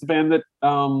 What's the band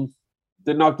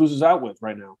that Knocked Loose is out with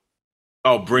right now?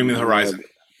 Oh, Bring Me the Horizon.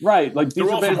 Right. Like these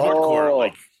are bands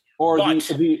hardcore.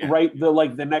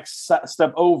 The next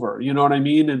step over. You know what I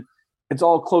mean? And it's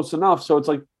all close enough. So it's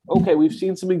like, okay, we've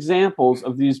seen some examples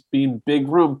of these being big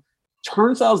room.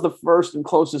 Turnstile's the first and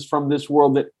closest from this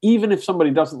world that even if somebody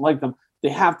doesn't like them, they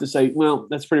have to say, well,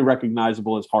 that's pretty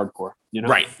recognizable as hardcore,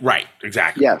 Right.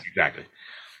 Exactly. Yes. Exactly.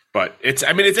 But it's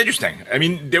interesting. I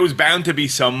mean, there was bound to be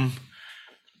some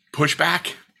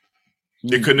pushback.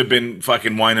 It couldn't have been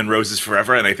fucking Wine and Roses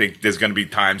forever. And I think there's going to be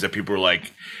times that people are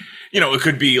like, it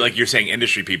could be like you're saying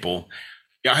industry people.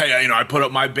 Yeah. Hey, I put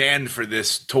up my band for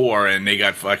this tour and they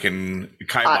got fucking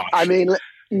kiboshed. I mean,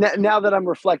 now that I'm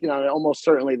reflecting on it, almost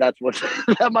certainly that's what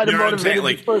that might have motivated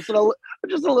me personally,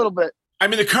 just a little bit. I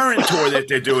mean, the current tour that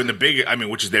they're doing,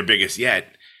 which is their biggest yet,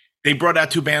 they brought out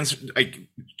two bands like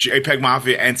JPEG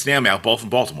Mafia and Snail Mail, both from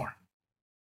Baltimore.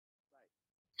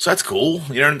 So that's cool.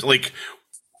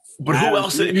 But who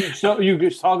else? So you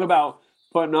just talk about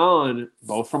putting on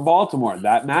both from Baltimore.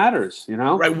 That matters,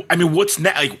 Right. I mean, what's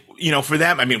next? For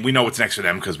them, we know what's next for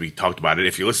them because we talked about it.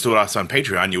 If you listen to us on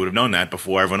Patreon, you would have known that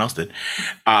before everyone else did.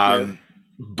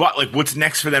 But like, what's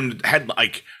next for them to head?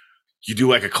 Like, you do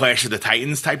like a Clash of the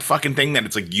Titans type fucking thing that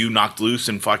it's like you knocked loose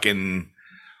and fucking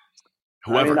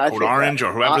whoever, I Code think Orange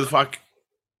or whoever the fuck.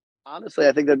 Honestly,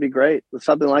 I think that'd be great.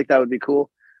 Something like that would be cool.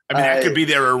 I mean, that could be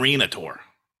their arena tour.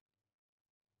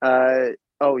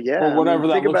 Oh yeah, or whatever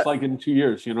that looks about, like in 2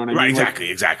 years. You know what I mean? Right,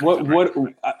 exactly. What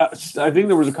I think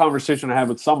there was a conversation I had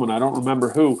with someone, I don't remember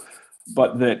who,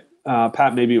 but that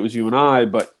Pat, maybe it was you and I,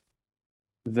 but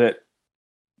that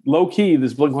low key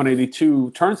this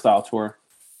Blink-182 Turnstile tour,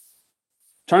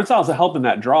 Turnstiles are helping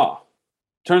that draw.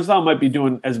 Turnstile might be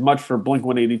doing as much for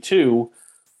Blink-182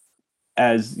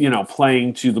 as, you know,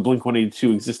 playing to the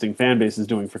Blink-182 existing fan base is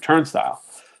doing for Turnstile.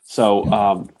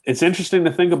 So it's interesting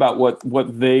to think about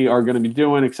what they are going to be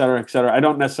doing, et cetera, et cetera. I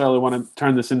don't necessarily want to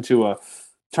turn this into a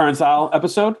Turnstile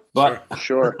episode, but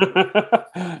sure.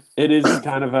 it is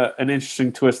kind of an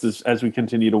interesting twist as we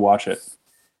continue to watch it.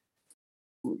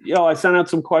 Yo, I sent out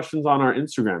some questions on our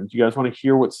Instagram. Do you guys want to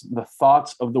hear what the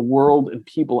thoughts of the world and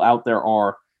people out there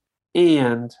are,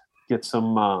 and get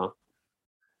some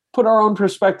put our own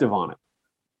perspective on it?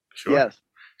 Sure. Yes.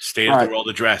 State of the world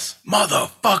address,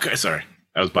 motherfucker. Sorry.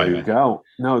 That was by There you go.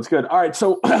 No, it's good. All right,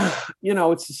 so you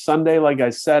know, it's a Sunday, like I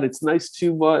said. It's nice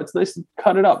to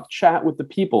cut it up, chat with the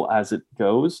people as it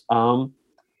goes. So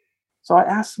I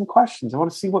asked some questions. I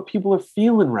want to see what people are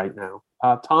feeling right now.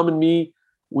 Tom and me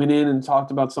went in and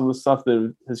talked about some of the stuff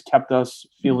that has kept us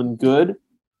feeling good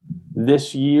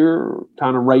this year.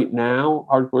 Kind of right now,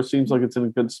 hardcore seems like it's in a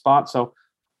good spot. So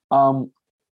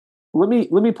let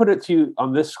me put it to you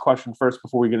on this question first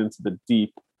before we get into the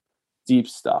deep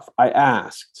stuff. I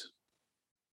asked,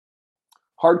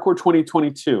 Hardcore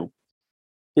 2022,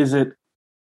 is it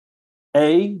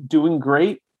A, doing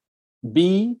great,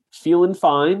 B, feeling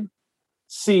fine,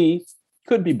 C,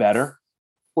 could be better,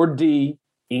 or D,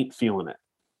 ain't feeling it?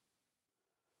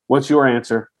 What's your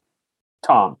answer,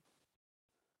 Tom?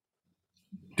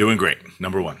 Doing great,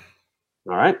 number one.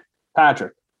 All right,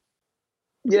 Patrick.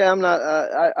 Yeah, I'm not.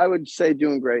 I would say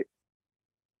doing great.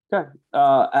 Okay,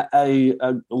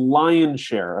 a lion's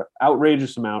share,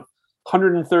 outrageous amount,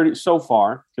 130 so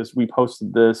far, because we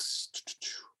posted this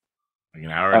like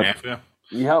an hour and a half ago.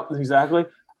 Yep, exactly.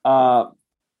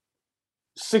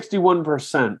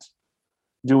 61%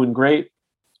 doing great,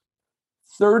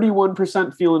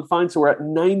 31% feeling fine. So we're at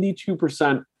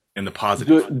 92% in the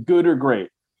positive, good or great.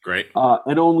 Great,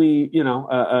 and only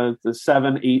the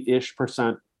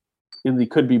 7-8% in the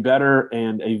could be better,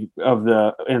 and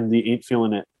the ain't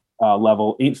feeling it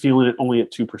level. Ain't feeling it only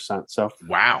at 2%. So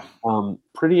wow,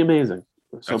 pretty amazing.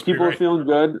 So that's people are feeling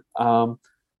good.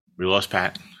 We lost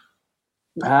Pat.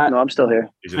 No, I'm still here.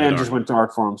 Man just went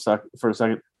dark for him for a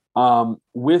second.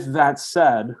 With that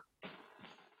said,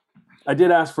 I did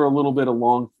ask for a little bit of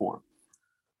long form.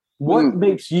 What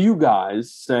makes you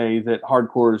guys say that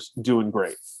hardcore's doing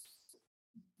great?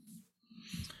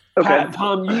 Okay, Pat,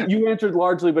 Tom, you answered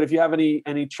largely, but if you have any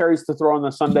cherries to throw on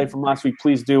the Sunday from last week,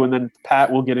 please do, and then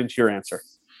Pat will get into your answer.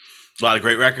 A lot of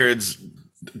great records,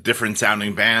 different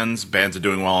sounding bands. Bands are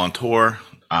doing well on tour.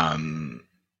 And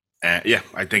yeah,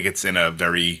 I think it's in a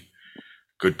very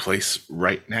good place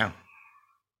right now.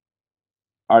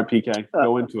 All right, PK,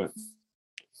 go into it.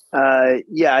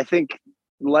 Yeah, I think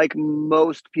like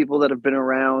most people that have been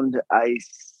around, I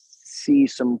see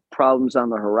some problems on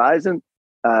the horizon.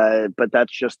 But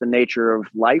that's just the nature of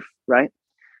life, right?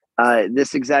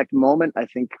 This exact moment, I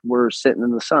think we're sitting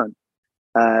in the sun.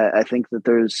 I think that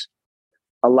there's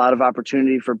a lot of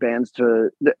opportunity for bands to.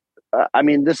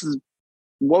 This is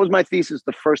what was my thesis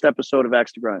the first episode of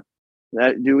Axe to Grind.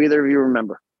 Do either of you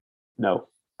remember? No.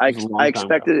 I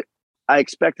expected it. I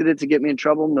expected it to get me in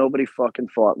trouble. Nobody fucking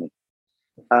fought me.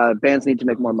 Bands need to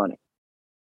make more money.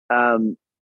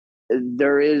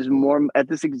 There is more at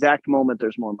this exact moment.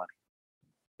 There's more money.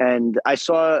 And I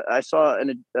saw a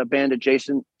band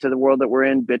adjacent to the world that we're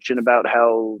in bitching about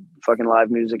how fucking live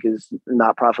music is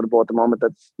not profitable at the moment.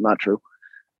 That's not true.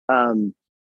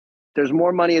 There's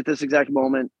more money at this exact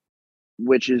moment,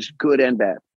 which is good and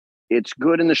bad. It's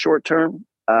good in the short term.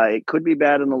 It could be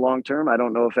bad in the long term. I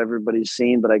don't know if everybody's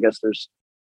seen, but I guess there's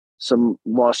some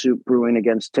lawsuit brewing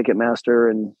against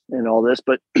Ticketmaster and all this.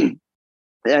 But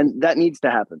and that needs to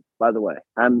happen, by the way.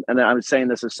 I'm saying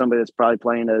this as somebody that's probably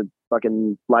playing a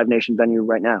fucking Live Nation venue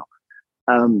right now.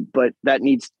 But that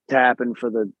needs to happen for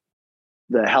the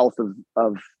health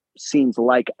of scenes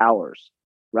like ours,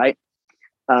 right?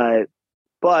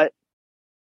 But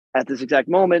at this exact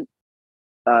moment,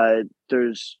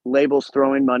 there's labels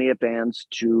throwing money at bands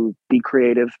to be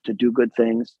creative, to do good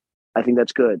things. I think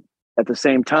that's good. At the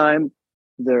same time,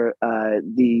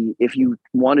 if you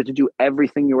wanted to do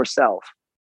everything yourself,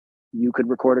 you could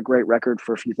record a great record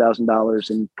for a few $1,000s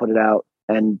and put it out,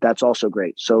 and that's also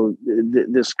great. So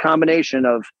this combination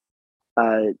of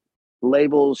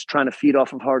labels trying to feed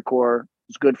off of hardcore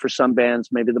is good for some bands,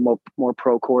 maybe the more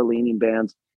pro-core leaning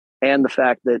bands, and the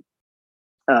fact that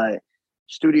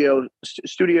studio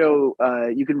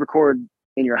you can record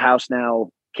in your house now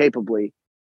capably,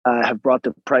 have brought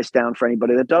the price down for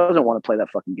anybody that doesn't want to play that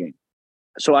fucking game.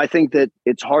 So I think that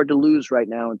it's hard to lose right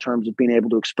now in terms of being able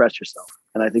to express yourself.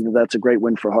 And I think that that's a great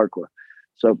win for hardcore.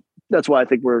 So that's why I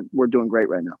think we're doing great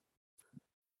right now.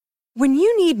 When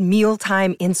you need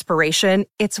mealtime inspiration,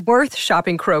 it's worth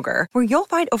shopping Kroger, where you'll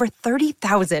find over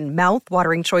 30,000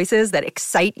 mouth-watering choices that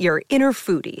excite your inner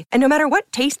foodie. And no matter what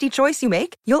tasty choice you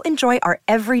make, you'll enjoy our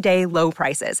everyday low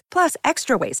prices, plus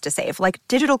extra ways to save, like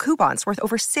digital coupons worth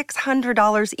over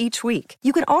 $600 each week.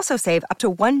 You can also save up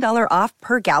to $1 off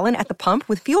per gallon at the pump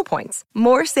with fuel points.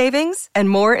 More savings and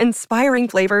more inspiring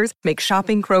flavors make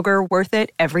shopping Kroger worth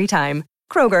it every time.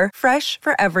 Kroger, fresh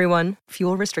for everyone.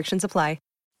 Fuel restrictions apply.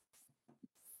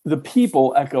 The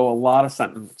people echo a lot of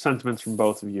sentiments from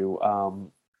both of you.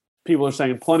 People are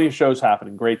saying plenty of shows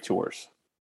happening, great tours.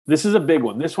 This is a big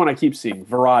one. This one I keep seeing,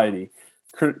 variety.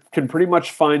 Can pretty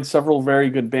much find several very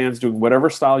good bands doing whatever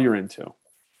style you're into.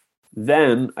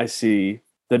 Then I see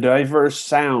the diverse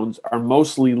sounds are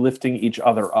mostly lifting each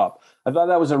other up. I thought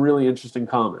that was a really interesting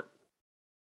comment.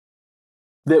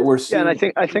 That we're seeing. Yeah,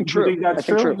 and I think true. You think that's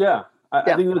true? Yeah.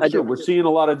 I think that's true. We're seeing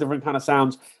a lot of different kind of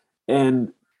sounds,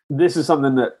 and this is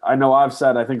something that I know I've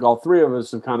said, I think all three of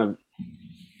us have kind of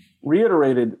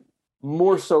reiterated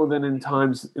more so than in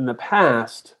times in the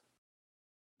past.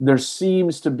 There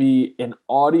seems to be an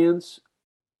audience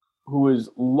who is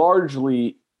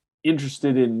largely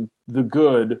interested in the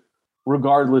good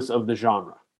regardless of the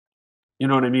genre. You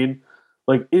know what I mean?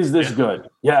 Like, is this good?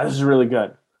 Yeah, this is really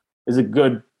good. Is it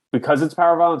good because it's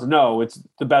power violence? No, it's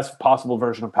the best possible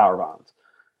version of power violence.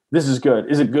 This is good.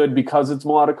 Is it good because it's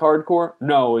melodic hardcore?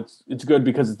 No, it's good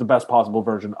because it's the best possible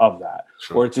version of that.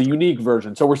 Sure. Or it's a unique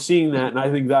version. So we're seeing that, and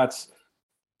I think that's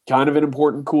kind of an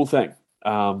important, cool thing.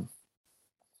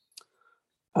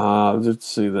 Let's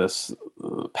see this.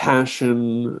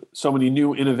 Passion. So many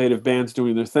new, innovative bands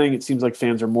doing their thing. It seems like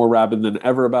fans are more rabid than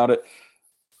ever about it.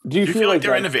 Do you feel like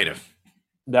they're innovative?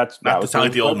 That's not to sound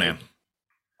like the old man.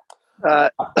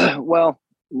 Well,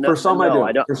 no, for some no,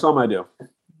 I do. For some I do.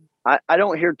 I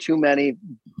don't hear too many,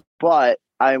 but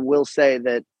I will say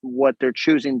that what they're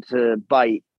choosing to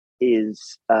bite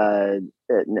is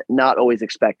not always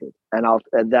expected, and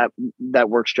that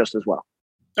works just as well.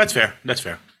 That's fair. That's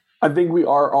fair. I think we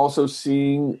are also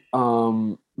seeing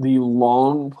the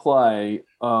long play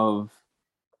of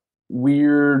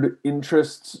weird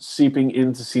interests seeping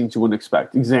into scenes you wouldn't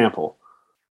expect. Example,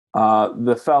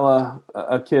 the fella,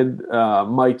 a kid,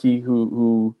 Mikey,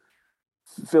 who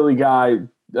Philly guy.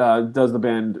 Does the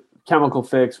band Chemical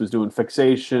Fix, was doing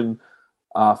Fixation,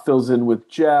 fills in with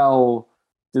Gel,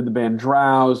 did the band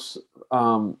Drowse,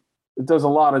 it does a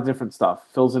lot of different stuff.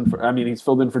 He's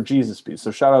filled in for Jesus Piece,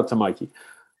 so shout out to Mikey.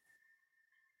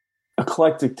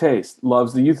 Eclectic taste,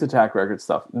 loves the Youth Attack record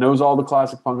stuff, knows all the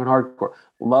classic punk and hardcore,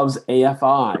 loves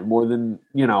AFI more than,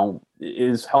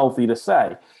 is healthy to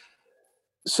say.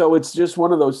 So it's just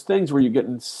one of those things where you get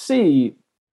to see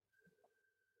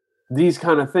these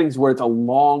kind of things where it's a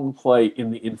long play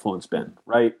in the influence bin,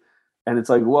 right? And it's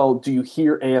like, well, do you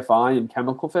hear AFI and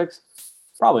Chemical Fix?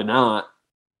 Probably not.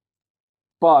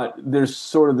 But there's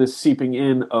sort of this seeping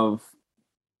in of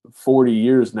 40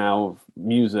 years now of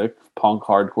music, punk,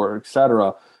 hardcore,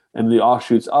 etc., and the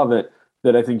offshoots of it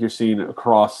that I think you're seeing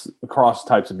across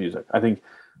types of music. I think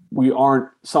we aren't,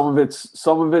 some of it's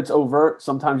overt.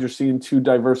 Sometimes you're seeing two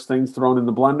diverse things thrown in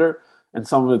the blender, and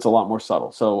some of it's a lot more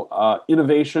subtle. So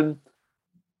innovation,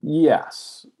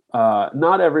 yes.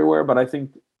 Not everywhere, but I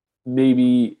think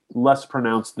maybe less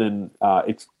pronounced than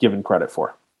it's given credit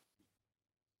for.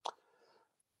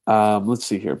 Let's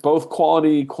see here. Both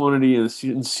quality, quantity, and a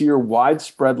sincere,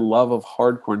 widespread love of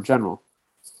hardcore in general.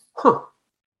 Huh.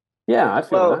 Yeah, I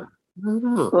feel that. I don't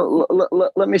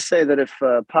know. Let me say that if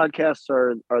podcasts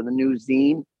are the new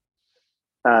zine,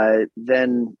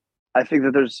 then I think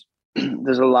that there's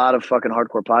a lot of fucking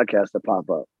hardcore podcasts that pop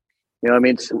up. You know what I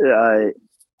mean?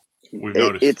 We've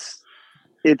noticed.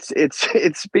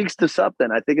 It speaks to something.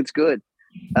 I think it's good.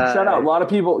 Shout out. A lot of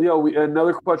people,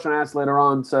 another question I asked later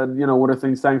on said, what are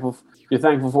things you're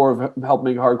thankful for have helped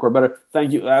make hardcore better?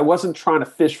 Thank you. I wasn't trying to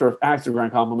fish for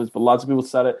Instagram compliments, but lots of people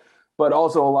said it, but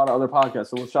also a lot of other podcasts.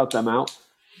 So we'll shout them out.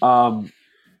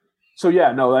 So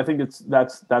yeah, no, I think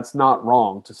that's not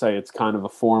wrong to say it's kind of a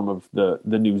form of the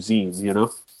new zine,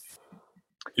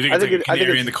 You think it's like a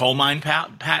canary in the coal mine,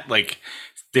 Pat? Like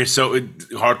There's so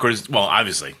hardcore is, well,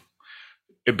 obviously,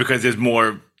 because there's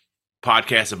more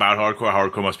podcasts about hardcore.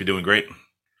 Hardcore must be doing great.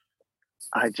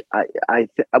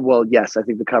 Well, yes, I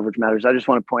think the coverage matters. I just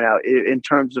want to point out, in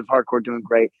terms of hardcore doing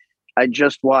great, I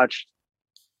just watched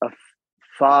a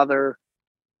father,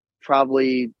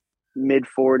 probably mid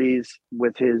 40s,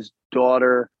 with his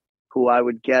daughter, who I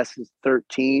would guess is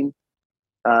 13,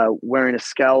 wearing a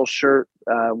Scowl shirt,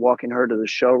 walking her to the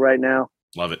show right now.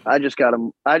 Love it. I just got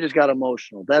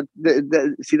emotional.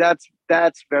 See,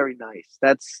 that's very nice.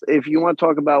 That's, if you want to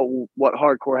talk about what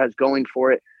hardcore has going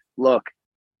for it. Look,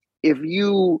 if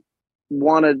you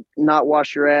want to not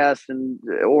wash your ass,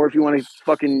 or if you want to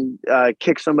fucking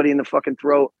kick somebody in the fucking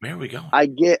throat, where are we going? I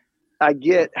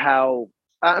get how.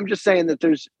 I'm just saying that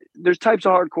there's types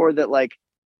of hardcore that, like,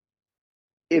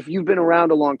 if you've been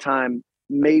around a long time,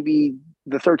 maybe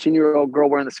the 13-year-old girl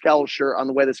wearing the Scowl shirt on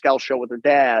the way to the Scowl show with her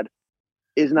dad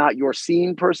is not your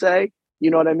scene per se. You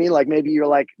know what I mean? Like, maybe you're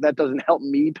like, that doesn't help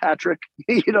me, Patrick.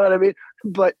 You know what I mean?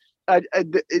 But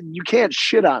you can't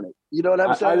shit on it. You know what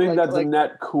I'm saying? I think that's a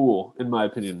net cool, in my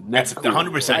opinion. That's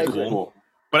 100% cool.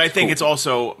 But I think it's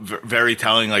also very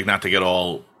telling, like, not to get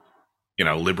all,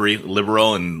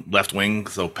 liberal and left wing,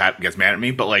 so Pat gets mad at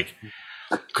me. But, like,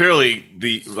 clearly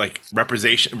the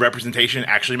representation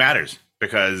actually matters,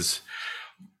 because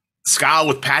Scowl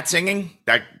with Pat singing,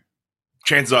 that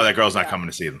chances are that girl's not coming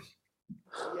to see them.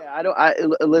 Yeah,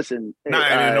 listen.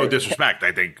 No disrespect,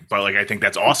 I think, but, like, I think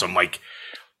that's awesome. Like,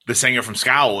 the singer from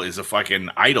Scowl is a fucking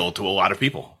idol to a lot of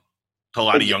people, to a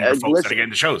lot of younger folks that are getting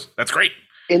to shows. That's great.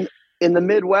 In the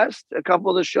Midwest, a couple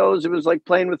of the shows, it was like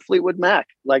playing with Fleetwood Mac.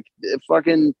 Like,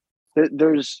 fucking,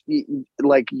 there's,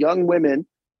 like, young women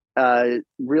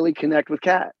really connect with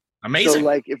Cat. Amazing. So,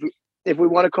 like, if we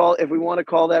want to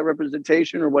call that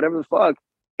representation or whatever the fuck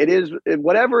it is,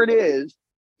 whatever it is,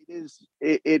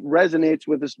 it resonates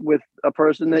with a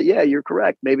person that, yeah, you're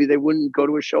correct. Maybe they wouldn't go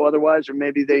to a show otherwise, or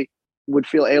maybe they would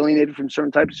feel alienated from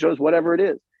certain types of shows, whatever it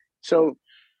is. So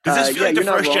does this feel like the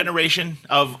first generation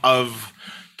of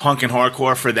punk and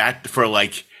hardcore for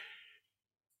like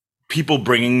people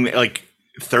bringing, like,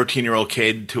 13-year-old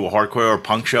kid to a hardcore or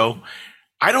punk show?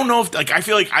 I don't know if, like, I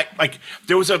feel like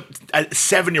there was a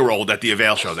 7-year-old at the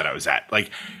Avail show that I was at. Like,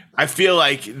 I feel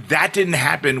like that didn't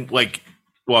happen. Like,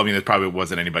 well, I mean, there probably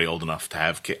wasn't anybody old enough to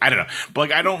have kids. I don't know. But,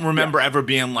 like, I don't remember ever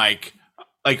being like,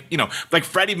 like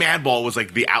Freddie Madball was,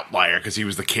 like, the outlier because he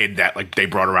was the kid that, like, they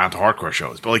brought around to hardcore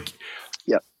shows. But, like,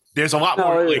 there's a lot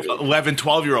more, like, 11,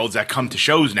 12-year-olds that come to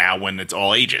shows now when it's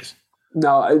all ages.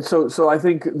 No, so I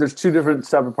think there's two different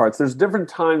separate parts. There's different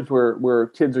times where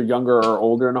kids are younger or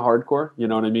older in a hardcore. You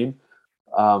know what I mean?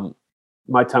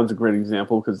 My town's a great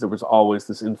example, because there was always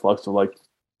this influx of, like,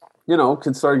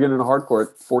 kids started getting into hardcore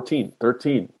at 14,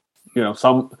 13.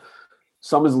 Some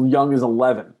as young as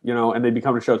 11. And they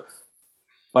become to shows.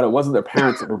 But it wasn't their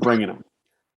parents that were bringing them.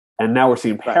 And now we're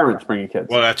seeing parents bringing kids.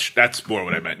 Well, that's more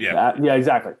what I meant. Yeah. Yeah,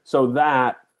 exactly. So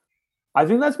I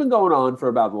think that's been going on for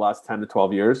about the last 10 to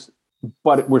 12 years,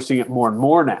 but we're seeing it more and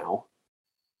more now,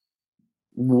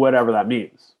 whatever that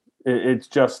means. It's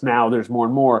just now there's more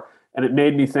and more. And it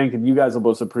made me think, and you guys will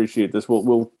both appreciate this,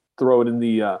 we'll throw it in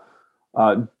the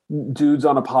dudes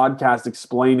on a podcast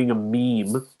explaining a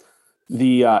meme,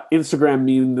 the Instagram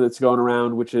meme that's going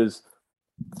around, which is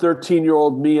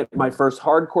 13-year-old me at my first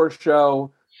hardcore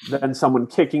show, then someone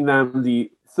kicking them, the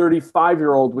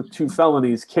 35-year-old with 2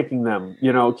 felonies kicking them,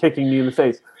 kicking me in the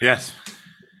face. Yes.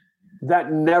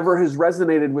 That never has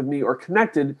resonated with me or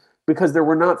connected, because there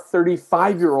were not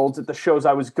 35-year-olds at the shows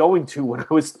I was going to when I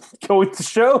was going to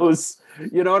shows.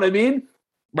 You know what I mean?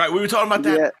 Right. We were talking about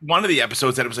that one of the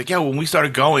episodes, that it was like, when we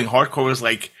started going, hardcore was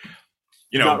like,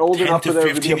 10 to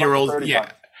 15-year-olds.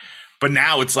 Yeah. But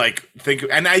now it's like,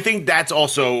 and I think that's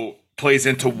also plays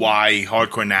into why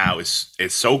hardcore now is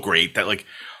so great, that, like,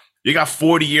 you got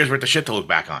 40 years worth of shit to look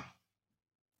back on.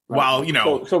 Right. While,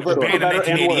 the band in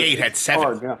 1988 had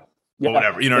 7 or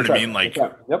whatever. You know what I mean? Like,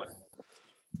 yep.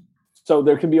 So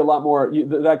there can be a lot more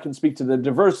that can speak to the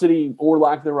diversity or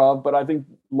lack thereof, but I think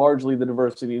largely the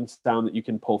diversity in sound that you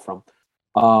can pull from.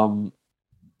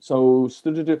 So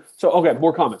okay,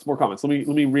 more comments. Let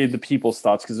me read the people's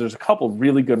thoughts, because there's a couple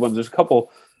really good ones. There's a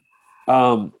couple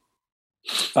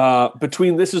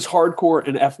between This Is Hardcore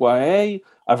and FYA,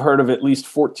 I've heard of at least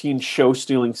 14 show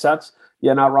stealing sets.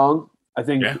 Yeah, not wrong. I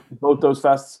think both those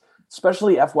fests,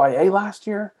 especially FYA last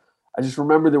year, I just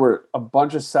remember there were a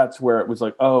bunch of sets where it was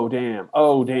like, oh damn.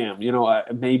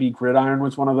 Maybe Gridiron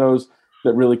was one of those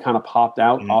that really kind of popped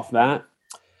out off that.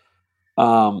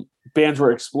 Bands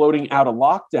were exploding out of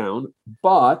lockdown,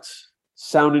 but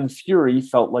Sound and Fury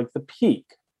felt like the peak.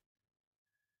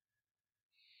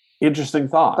 Interesting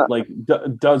thought. Like,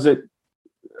 does it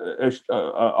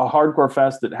a hardcore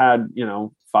fest that had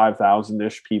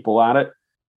 5,000-ish people at it?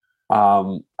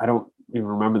 I don't even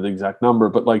remember the exact number,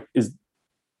 but like,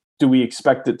 do we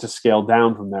expect it to scale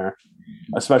down from there,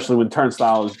 especially when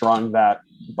Turnstile is drawing that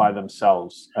by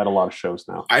themselves at a lot of shows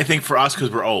now? I think for us,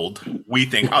 because we're old, we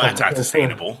think, oh, that's not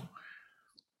sustainable.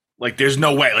 Like, there's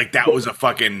no way. Like, that was a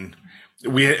fucking.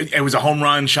 It was a home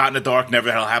run, shot in the dark. Never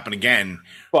that'll happen again.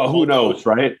 Well, who knows,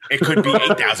 right? It could be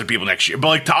 8,000 people next year. But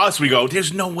like, to us, we go,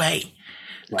 there's no way,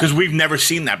 because we've never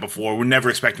seen that before. We're never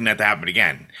expecting that to happen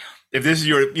again. If this is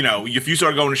your, if you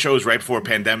start going to shows right before a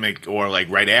pandemic or like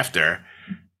right after,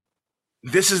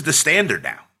 this is the standard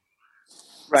now.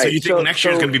 Right. So you think next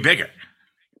year is going to be bigger.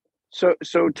 So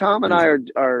Tom and I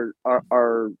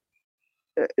are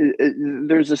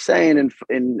there's a saying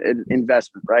in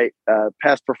investment, right?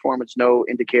 Past performance, no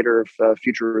indicator of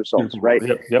future results, right?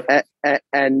 Yep.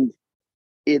 And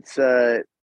it's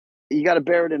you got to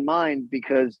bear it in mind,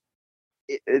 because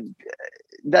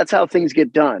that's how things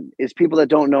get done. Is people that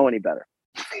don't know any better.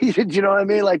 Do you know what I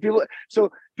mean? Like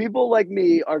people like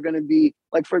me are going to be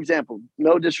like, for example,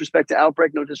 no disrespect to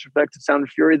Outbreak, no disrespect to Sound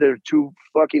and Fury. They're two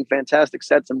fucking fantastic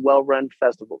sets and well-run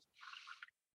festivals.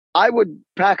 I would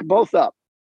pack both up.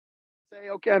 Say,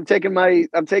 okay, I'm taking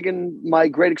my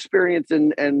great experience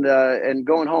and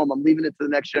going home. I'm leaving it to the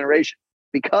next generation,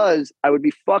 because I would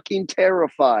be fucking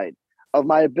terrified of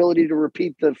my ability to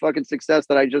repeat the fucking success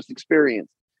that I just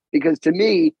experienced. Because to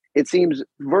me, it seems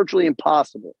virtually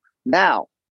impossible. Now,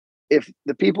 if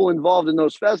the people involved in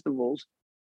those festivals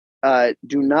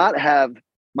do not have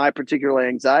my particular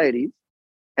anxieties,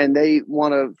 and they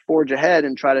want to forge ahead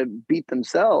and try to beat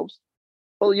themselves,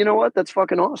 well, you know what? That's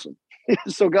fucking awesome.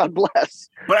 So God bless.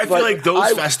 But I feel like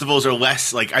those festivals are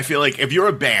less like, I feel like if you're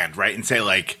a band, right, and say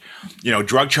like,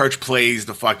 Drug Church plays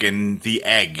the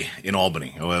Egg in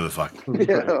Albany or whatever the fuck, and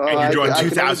you're drawing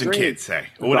 2,000 kids, say,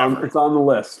 or whatever. It's on the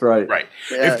list, right? Right.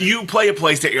 Yeah. If you play a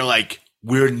place that you're like,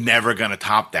 we're never going to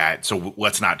top that, so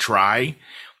let's not try.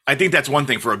 I think that's one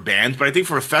thing for a band, but I think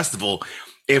for a festival,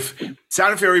 if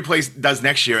Sound and Fury does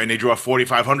next year and they draw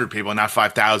 4,500 people and not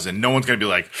 5,000, no one's going to be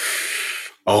like,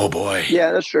 oh boy.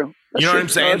 Yeah, that's true. You know what I'm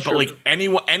saying? But like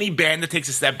any band that takes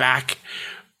a step back,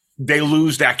 they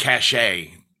lose that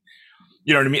cachet.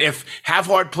 You know what I mean? If Have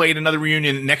Heart played another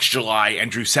reunion next July and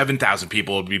drew 7,000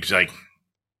 people, it'd be like,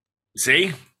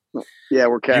 see? Yeah,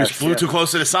 we're cash. You flew too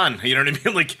close to the sun. You know what I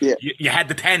mean? Like, you had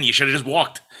the 10. You should have just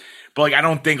walked. But like, I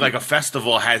don't think like a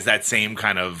festival has that same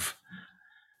kind of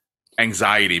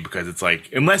anxiety, because it's like,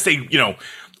 unless they,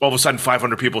 all of a sudden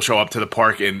 500 people show up to the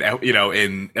park in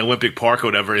Olympic Park or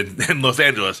whatever in Los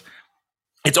Angeles,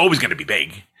 it's always going to be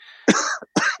big.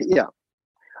 Yeah.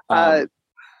 I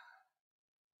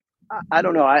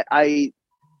don't know.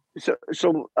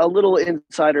 So a little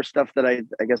insider stuff that I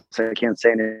guess I can't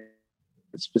say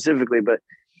specifically, but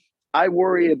I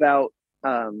worry about,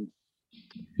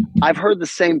 I've heard the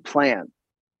same plan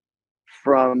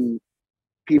from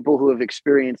people who have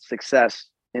experienced success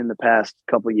in the past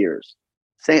couple of years.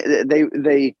 Say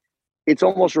they it's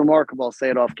almost remarkable. I'll say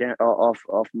it off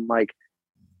mic.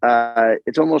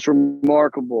 It's almost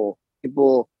remarkable.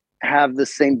 People have the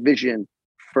same vision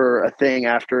for a thing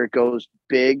after it goes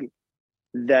big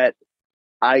that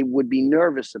I would be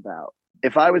nervous about.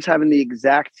 If I was having the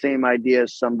exact same idea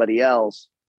as somebody else,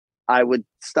 I would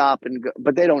stop and go,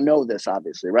 but they don't know this,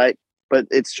 obviously, right? But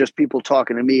it's just people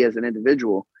talking to me as an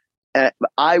individual.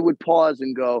 I would pause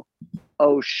and go,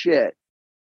 oh shit.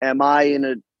 Am I in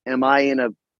a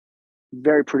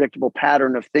very predictable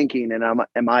pattern of thinking?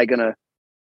 And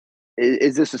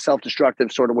is this a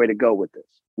self-destructive sort of way to go with this?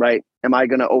 Right? Am I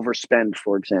going to overspend,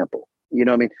 for example? You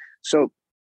know what I mean? So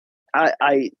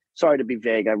I sorry to be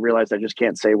vague. I realize I just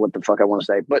can't say what the fuck I want to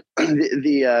say, but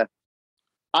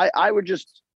I would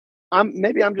just,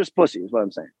 maybe I'm just pussy is what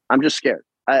I'm saying. I'm just scared.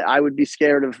 I would be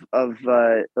scared of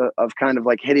kind of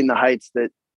like hitting the heights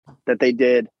that they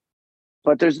did.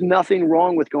 But there's nothing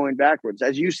wrong with going backwards.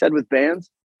 As you said with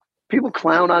bands, people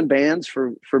clown on bands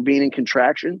for being in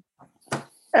contraction.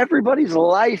 Everybody's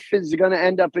life is going to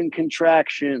end up in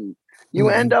contraction. You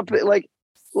end up like,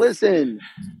 listen,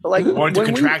 like want to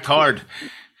contract hard.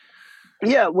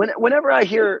 Yeah. Whenever I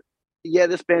hear,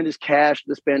 this band is cashed,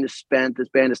 this band is spent, this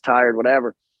band is tired,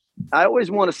 whatever, I always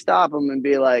want to stop them and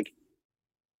be like,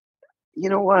 you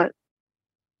know what?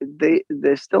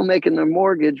 They're still making their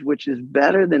mortgage, which is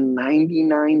better than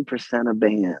 99% of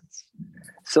bands.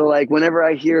 So like whenever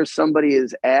I hear somebody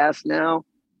is ass now,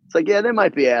 it's like, yeah, they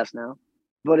might be ass now,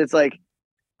 but it's like,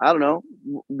 I don't know,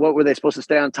 what were they supposed to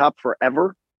stay on top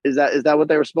forever? Is that what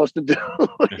they were supposed to do?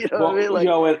 You know what I mean?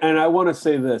 Like, and I want to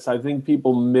say this, I think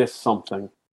people miss something.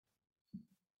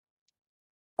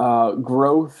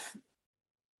 growth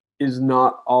is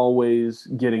not always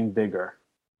getting bigger.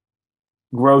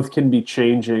 Growth can be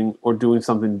changing or doing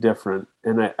something different.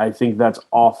 And I think that's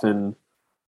often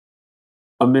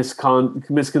a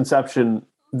misconception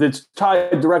that's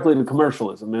tied directly to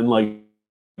commercialism and like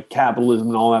capitalism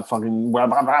and all that fucking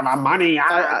money.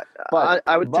 I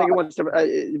would take it one step.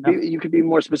 You could be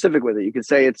more specific with it. You could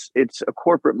say it's a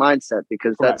corporate mindset,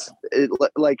 because that's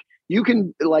like you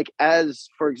can, like, as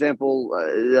for example,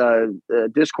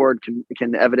 Discord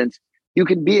can evidence, you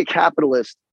can be a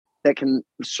capitalist that can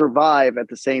survive at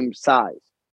the same size.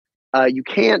 You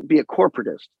can't be a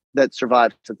corporatist that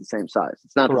survives at the same size.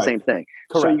 It's not the same thing.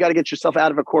 Correct. So you got to get yourself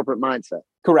out of a corporate mindset.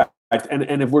 Correct.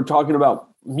 And if we're talking about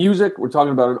music, we're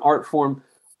talking about an art form.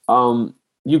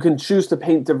 You can choose to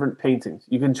paint different paintings.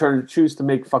 You can choose to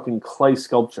make fucking clay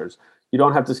sculptures. You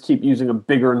don't have to keep using a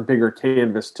bigger and bigger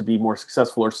canvas to be more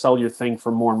successful or sell your thing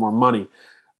for more and more money.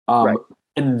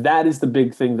 And that is the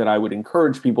big thing that I would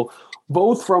encourage people,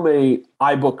 both from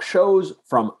I book shows,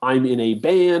 from I'm in a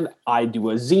band, I do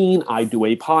a zine, I do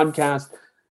a podcast.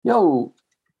 Yo,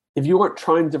 if you aren't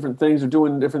trying different things or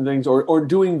doing different things or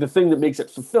doing the thing that makes it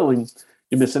fulfilling,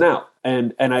 you're missing out.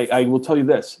 And I will tell you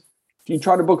this. If you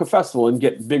try to book a festival and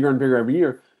get bigger and bigger every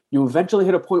year, you eventually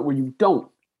hit a point where you don't.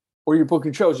 Or you're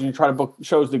booking shows and you try to book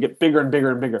shows to get bigger and bigger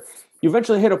and bigger. You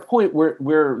eventually hit a point where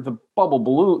the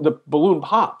balloon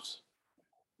pops.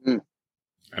 Mm.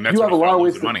 And that's you have a lot of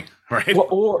ways money, right?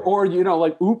 Or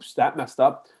like, oops, that messed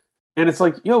up. And it's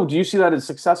like, yo, do you see that as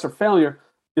success or failure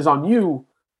is on you?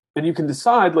 And you can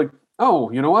decide, like,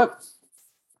 oh, you know what?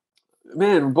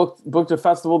 Man, booked a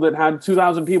festival that had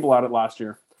 2,000 people at it last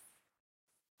year.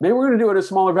 Maybe we're going to do it at a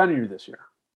smaller venue this year.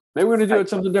 Maybe we're going to do it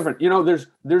something different.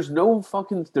 There's no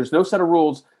set of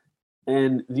rules,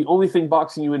 and the only thing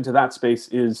boxing you into that space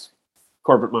is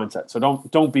corporate mindset. So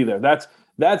don't be there. That's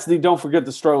the don't forget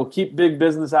the struggle. Keep big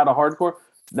business out of hardcore.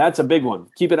 That's a big one.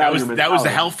 Keep it out of your mentality. That was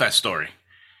the Hellfest story.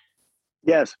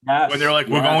 Yes. When they're like,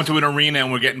 we're going to an arena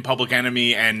and we're getting Public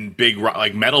Enemy and big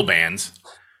like metal bands.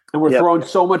 And we're throwing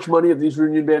so much money at these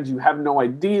reunion bands, you have no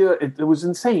idea. It was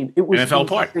insane. It was fell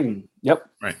apart. Yep.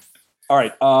 Right. All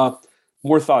right.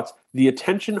 More thoughts. The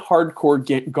attention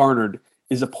hardcore garnered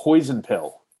is a poison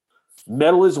pill.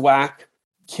 Metal is whack.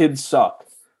 Kids suck.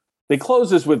 They close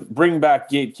this with bring back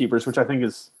gatekeepers, which I think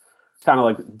is kind of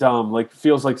like dumb, like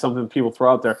feels like something people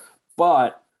throw out there.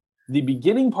 But the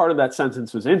beginning part of that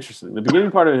sentence was interesting. The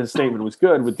beginning part of his statement was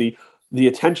good with the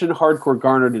attention hardcore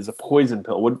garnered is a poison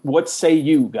pill. What say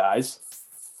you guys?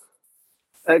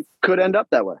 It could end up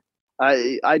that way.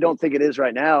 I don't think it is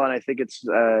right now. And I think it's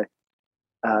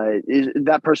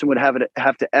that person would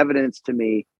have to evidence to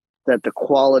me that the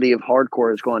quality of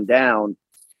hardcore has gone down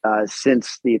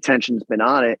since the attention's been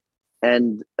on it.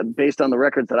 And based on the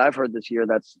records that I've heard this year,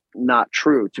 that's not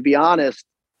true. To be honest,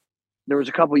 there was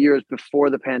a couple years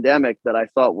before the pandemic that I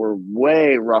thought were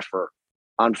way rougher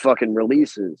on fucking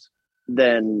releases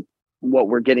than what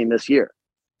we're getting this year.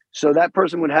 So that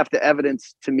person would have to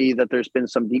evidence to me that there's been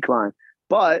some decline,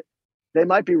 but they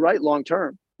might be right long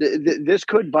term. This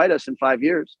could bite us in 5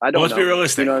 years. I don't know. Let's be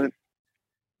realistic. You know what I mean?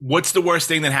 What's the worst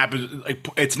thing that happens? Like,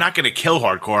 it's not going to kill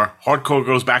hardcore. Hardcore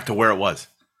goes back to where it was.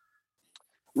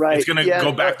 Right. It's going to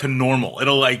go back to normal.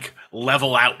 It'll like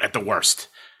level out at the worst.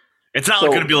 It's not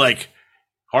going to be like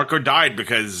hardcore died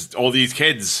because all these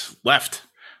kids left.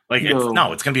 Like, it's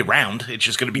going to be around. It's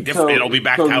just going to be different. It'll be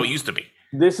back to how it used to be.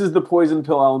 This is the poison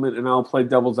pill element, and I'll play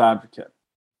devil's advocate.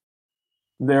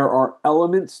 There are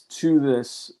elements to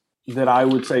this that I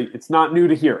would say it's not new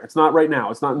to here. It's not right now.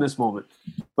 It's not in this moment.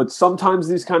 But sometimes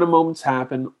these kind of moments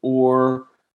happen, or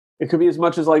it could be as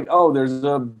much as like, oh, there's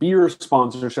a beer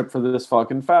sponsorship for this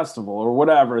fucking festival or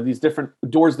whatever. These different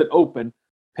doors that open,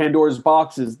 Pandora's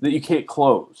boxes that you can't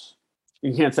close.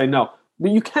 You can't say no,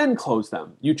 but you can close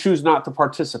them. You choose not to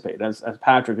participate, as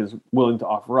Patrick is willing to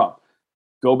offer up.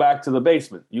 Go back to the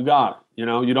basement. You got it.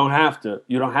 You don't have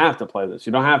to play this.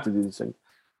 You don't have to do these things.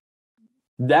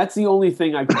 That's the only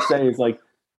thing I could say is like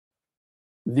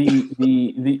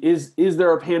is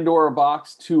there a Pandora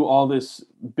box to all this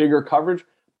bigger coverage?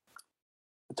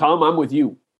 Tom, I'm with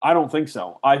you. I don't think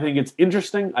so. I think it's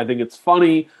interesting. I think it's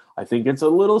funny. I think it's a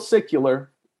little secular.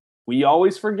 We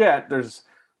always forget there's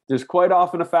quite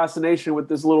often a fascination with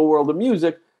this little world of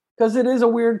music because it is a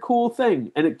weird, cool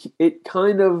thing. And it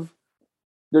kind of,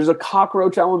 there's a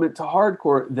cockroach element to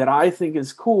hardcore that I think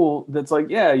is cool. That's like,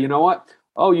 yeah, you know what?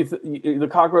 Oh, the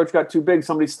cockroach got too big.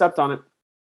 Somebody stepped on it.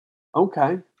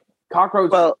 Okay.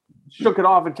 Cockroach shook it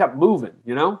off and kept moving,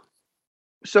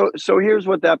 So here's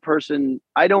what that person,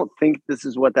 I don't think this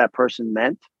is what that person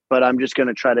meant, but I'm just going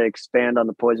to try to expand on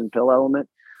the poison pill element.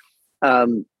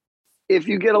 if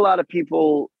you get a lot of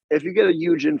people, if you get a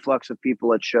huge influx of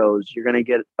people at shows, you're going to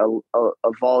get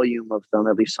a volume of them,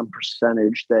 at least some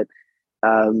percentage that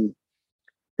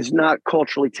is not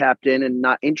culturally tapped in and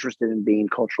not interested in being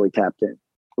culturally tapped in.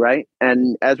 Right.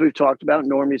 And as we've talked about,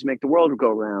 normies make the world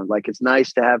go round. Like, it's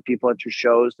nice to have people at your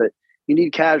shows, that you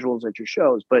need casuals at your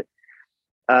shows, but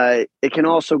it can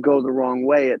also go the wrong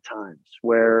way at times,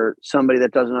 where somebody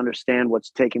that doesn't understand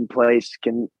what's taking place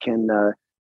can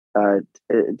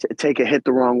take a hit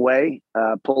the wrong way,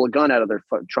 pull a gun out of their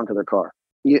trunk of their car.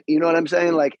 You know what I'm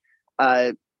saying? Like,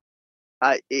 I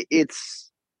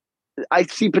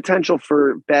see potential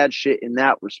for bad shit in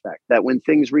that respect, that when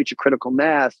things reach a critical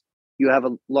mass, you have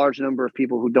a large number of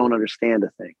people who don't understand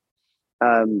a thing.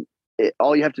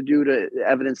 All you have to do to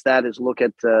evidence that is look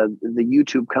at the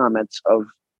YouTube comments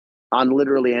on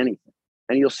literally anything.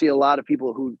 And you'll see a lot of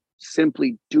people who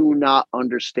simply do not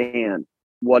understand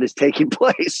what is taking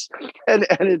place. And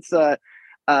it's that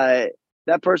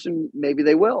person, maybe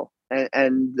they will.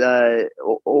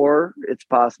 Or it's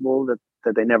possible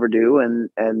that they never do.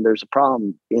 And there's a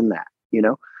problem in that, you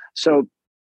know? So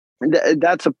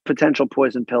that's a potential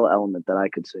poison pill element that I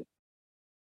could see.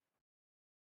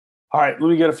 All right, let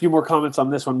me get a few more comments on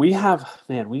this one. We got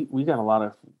a lot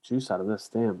of juice out of this.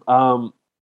 Damn.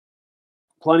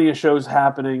 Plenty of shows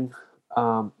happening.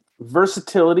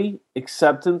 Versatility,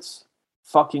 acceptance,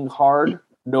 fucking hard,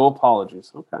 no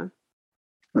apologies. Okay.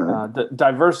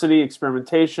 Diversity,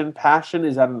 experimentation, passion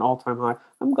is at an all-time high.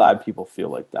 I'm glad people feel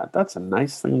like that. That's a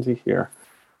nice thing to hear.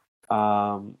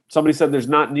 Somebody said there's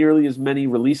not nearly as many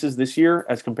releases this year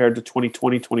as compared to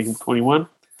 2020, 2021.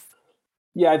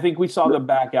 Yeah, I think we saw the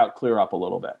back out clear up a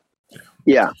little bit.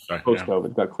 Yeah.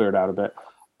 Post-COVID got cleared out a bit.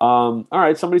 All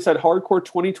right, somebody said hardcore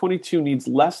 2022 needs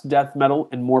less death metal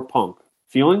and more punk.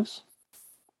 Feelings?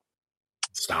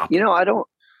 Stop. You know,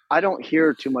 I don't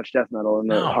hear too much death metal in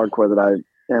the hardcore that I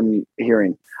am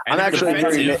hearing. And I'm actually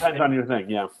hearing it. Depends on your thing,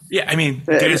 yeah. Yeah, I mean,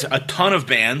 there's a ton of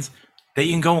bands that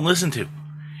you can go and listen to.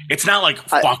 It's not like,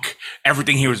 fuck,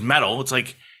 everything here is metal. It's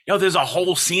like, there's a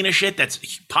whole scene of shit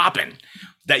that's popping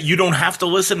that you don't have to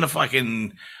listen to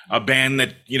fucking a band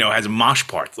that, has mosh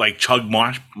parts, like chug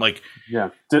mosh, like. Yeah,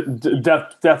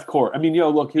 deathcore. I mean,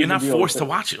 look, you're not forced to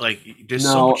watch it. Like, there's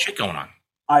so much shit going on.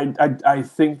 I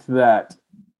think that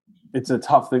it's a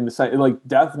tough thing to say. Like,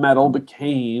 death metal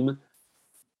became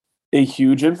a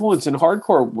huge influence in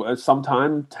hardcore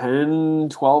sometime 10,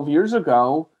 12 years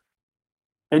ago.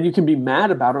 And you can be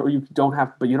mad about it, or you don't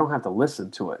have to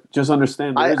listen to it. Just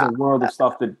understand there is a world of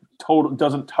stuff that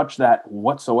doesn't touch that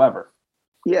whatsoever.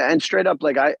 Yeah, and straight up,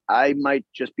 like I might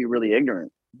just be really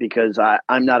ignorant because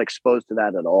I'm not exposed to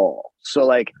that at all. So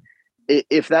like,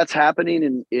 if that's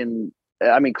happening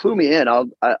clue me in.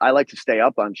 I like to stay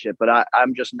up on shit, but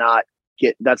I'm just not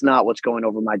that's not what's going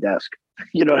over my desk.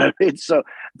 You know what I mean? So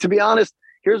to be honest,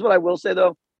 here's what I will say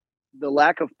though: the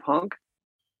lack of punk.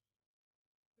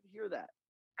 Hear that.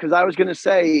 Because I was going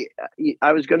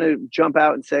to jump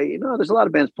out and say, there's a lot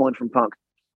of bands pulling from punk,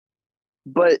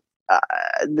 but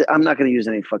I'm not going to use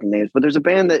any fucking names. But there's a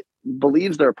band that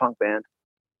believes they're a punk band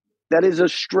that is a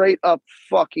straight up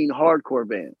fucking hardcore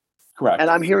band. Correct.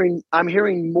 And I'm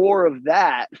hearing more of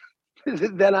that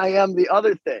than I am the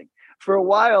other thing. For a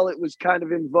while, it was kind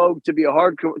of in vogue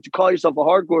to call yourself a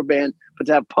hardcore band, but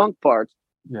to have punk parts.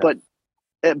 Yeah.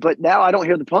 But now I don't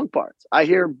hear the punk parts. I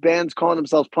hear bands calling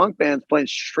themselves punk bands playing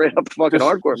straight up fucking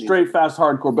hardcore music. Straight fast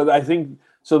hardcore. But I think,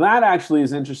 so that actually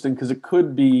is interesting because it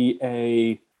could be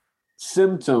a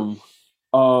symptom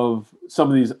of some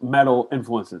of these metal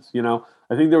influences.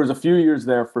 I think there was a few years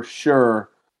there for sure,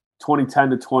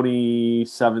 2010 to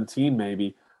 2017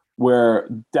 maybe, where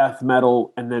death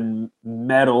metal and then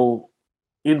metal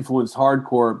influenced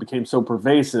hardcore became so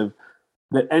pervasive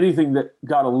that anything that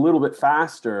got a little bit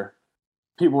faster,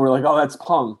 people were like, oh, that's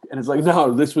punk. And it's like,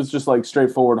 no, this was just like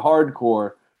straightforward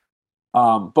hardcore.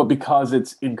 But because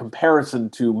it's in comparison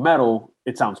to metal,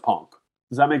 it sounds punk.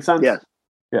 Does that make sense? Yes.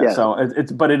 Yeah. So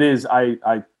it is,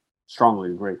 I strongly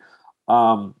agree.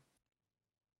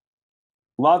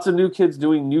 Lots of new kids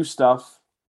doing new stuff.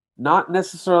 Not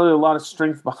necessarily a lot of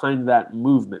strength behind that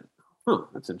movement. Huh,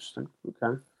 that's interesting.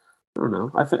 Okay. I don't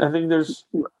know. I think there's...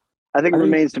 I think it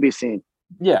remains to be seen.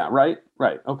 Yeah, right.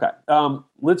 Okay.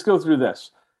 Let's go through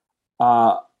this.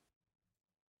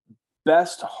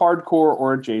 Best hardcore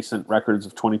or adjacent records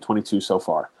of 2022 so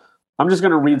far. I'm just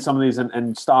going to read some of these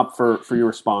and stop for your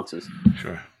responses.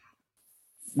 Sure.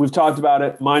 We've talked about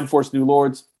it. Mind Force, New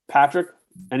Lords. Patrick,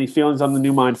 any feelings on the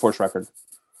new Mind Force record?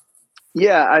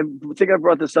 Yeah, I think I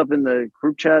brought this up in the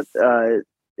group chat.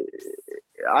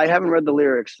 I haven't read the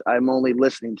lyrics. I'm only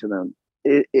listening to them.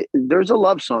 There's a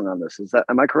love song on this.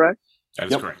 Am I correct? That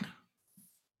is correct.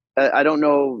 I don't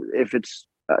know if it's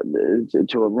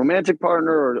to a romantic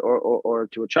partner or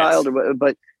to a child,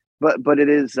 Yes. but it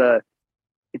is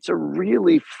it's a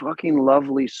really fucking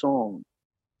lovely song,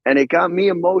 and it got me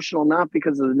emotional not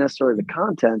because of necessarily the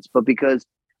contents, but because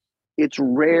it's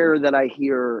rare that I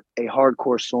hear a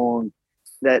hardcore song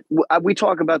that we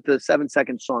talk about the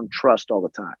 7-second song Trust all the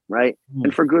time, right?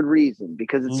 And for good reason,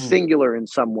 because it's singular in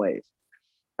some ways.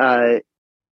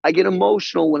 I get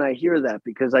emotional when I hear that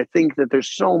because I think that there's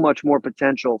so much more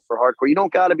potential for hardcore. You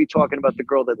don't got to be talking about the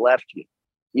girl that left you.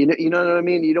 You know what I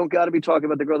mean? You don't got to be talking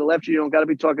about the girl that left you. You don't got to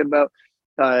be talking about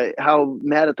how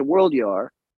mad at the world you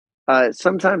are.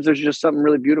 Sometimes there's just something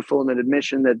really beautiful in an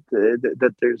admission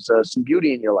that there's some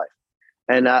beauty in your life.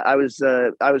 And I was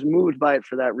moved by it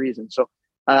for that reason. So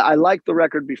I liked the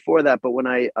record before that, but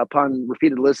when upon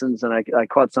repeated listens and I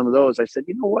caught some of those, I said,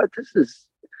 you know what, this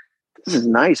is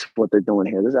nice what they're doing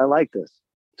here. I like this.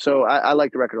 So I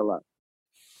like the record a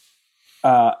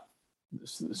lot.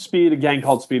 Speed, a gang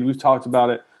called Speed. We've talked about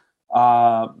it.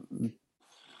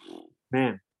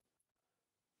 Man,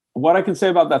 what I can say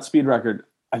about that Speed record,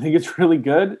 I think it's really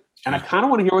good, and I kind of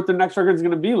want to hear what their next record is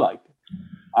going to be like.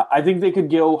 I think they could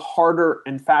go harder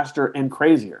and faster and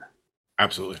crazier.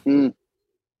 Absolutely.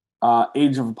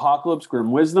 Age of Apocalypse,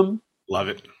 Grim Wisdom. Love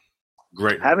it.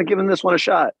 Great. Haven't given this one a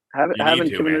shot. Haven't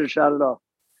given it a shot at all.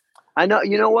 I know.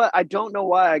 You know what? I don't know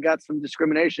why I got some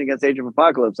discrimination against Age of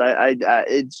Apocalypse.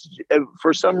 It's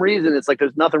for some reason it's like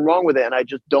there's nothing wrong with it, and I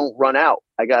just don't run out.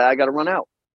 I got to run out.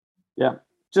 Yeah,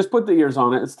 just put the ears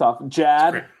on it. It's tough.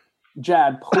 Jad,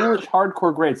 Polish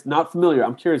hardcore greats. Not familiar.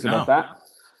 I'm curious about that.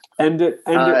 End it.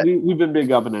 We've been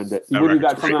big up and End It. What do you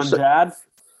got coming on, Jad?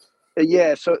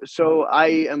 Yeah, so I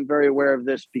am very aware of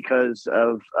this because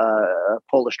of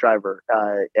Polish Driver,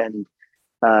 and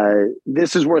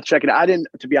this is worth checking out.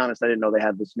 To be honest, I didn't know they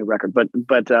had this new record,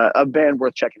 but a band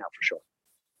worth checking out for sure.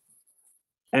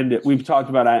 End It. We've talked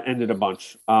about End It a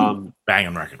bunch.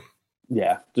 Banging record.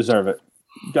 Yeah, deserve it.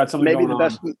 Got something going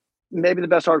on. Maybe the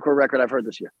best hardcore record I've heard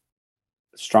this year.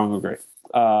 Strong agree.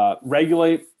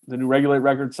 Regulate, the new Regulate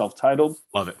record, self-titled.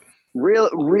 Love it.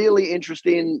 Really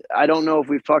interesting. I don't know if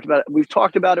we've talked about it. We've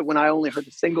talked about it when I only heard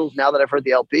the singles. Now that I've heard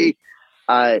the LP,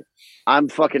 I'm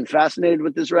fucking fascinated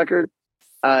with this record.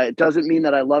 It doesn't mean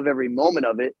that I love every moment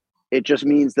of it. It just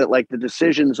means that like the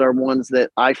decisions are ones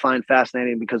that I find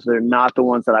fascinating because they're not the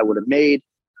ones that I would have made.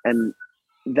 And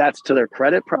that's to their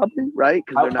credit probably, right?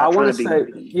 Because they're not trying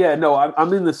to be... Yeah, no,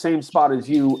 I'm in the same spot as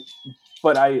you,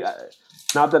 but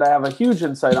not that I have a huge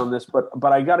insight on this, but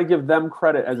I got to give them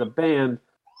credit as a band.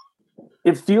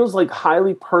 It feels like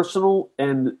highly personal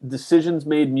and decisions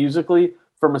made musically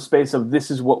from a space of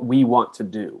this is what we want to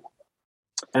do.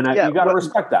 And you got to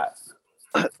respect that.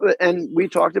 And we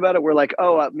talked about it. We're like,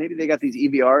 maybe they got these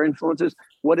EVR influences.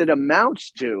 What it amounts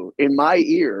to in my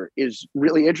ear is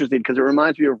really interesting because it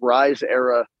reminds me of Rise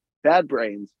era Bad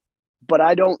Brains. But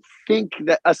I don't think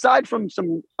that, aside from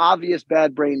some obvious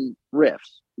Bad Brain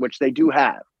riffs, which they do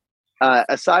have,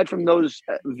 aside from those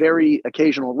very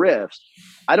occasional riffs,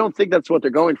 I don't think that's what they're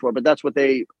going for. But that's what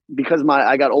because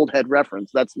I got old head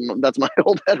reference. That's my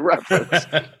old head reference.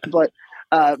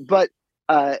 but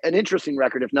an interesting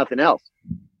record, if nothing else.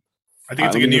 I think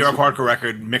it's like a New York hardcore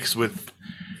record mixed with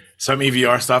some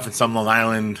EVR stuff and some Long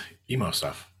Island emo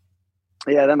stuff.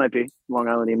 Yeah, that might be Long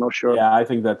Island emo. Sure. Yeah, I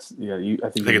think that's. Yeah, I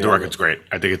think the record's great.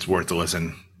 I think it's worth to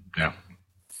listen. Yeah,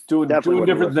 doing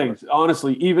different things.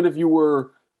 Honestly, even if you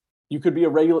could be a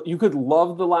regular. You could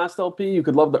love the last LP. You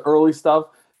could love the early stuff.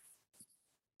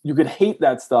 You could hate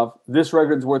that stuff. This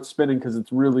record's worth spinning because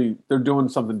it's really they're doing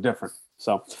something different.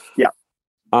 So yeah.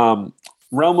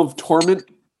 Realm of Torment,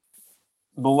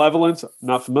 Malevolence,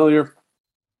 not familiar.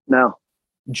 No.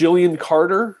 Jillian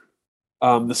Carter,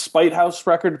 the Spite House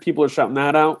record, people are shouting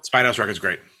that out. Spite House record's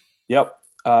great. Yep.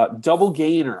 Double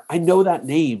Gainer, I know that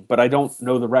name, but I don't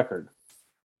know the record.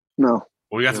 No.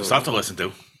 Well, we got some stuff to listen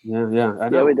to. Yeah, I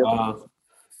know. Yeah, we do.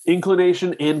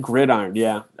 Inclination and Gridiron,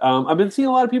 yeah. I've been seeing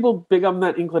a lot of people big on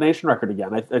that Inclination record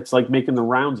again. It's like making the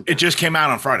rounds again. It just came out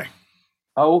on Friday.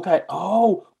 Oh, okay.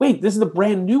 Oh, wait, this is the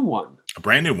brand new one. A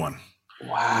brand new one.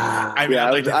 Wow. I mean,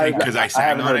 I'd like to think because I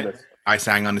sang on it. I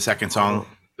sang on the second song,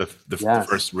 the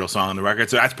first real song on the record.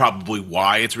 So that's probably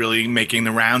why it's really making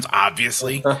the rounds,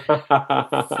 obviously.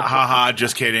 Haha,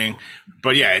 just kidding.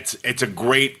 But yeah, it's a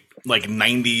great like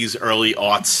 90s, early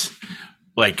aughts,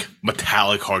 like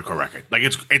metallic hardcore record. Like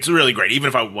it's really great. Even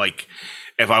if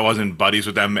I wasn't buddies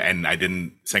with them and I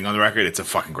didn't sing on the record, it's a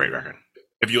fucking great record.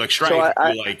 If you like Strife,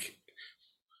 you like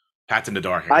Pats in the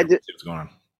Dark. I did see what's going on.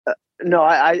 No,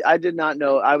 I did not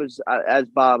know. I was as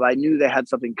Bob. I knew they had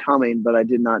something coming, but I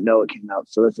did not know it came out.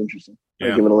 So that's interesting. Yeah.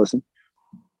 I'll give it a listen.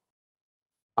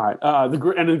 All right. The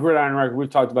Gridiron record. We've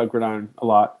talked about Gridiron a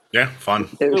lot. Yeah, fun.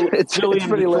 It's Philly and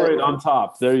pretty Detroit lit. on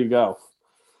top. There you go.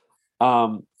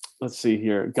 Let's see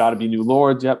here. Got to be New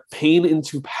Lords. Yep. Pain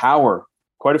into Power.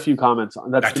 Quite a few comments on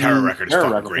that. Terror record is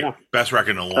fucking great. Yeah. Best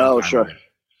record in a long time. Sure.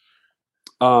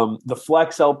 The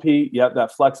Flex LP. Yep,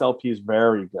 that Flex LP is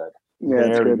very good. Yeah,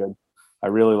 very good. I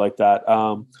really like that.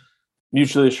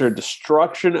 Mutually Assured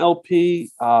Destruction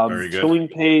LP. Very good. Killing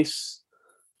Pace.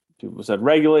 Was that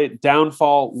Regulate?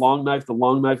 Downfall. Long Knife. The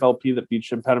Long Knife LP that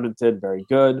Beach Impediment did. Very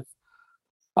good.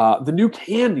 The New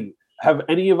Candy. Have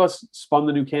any of us spun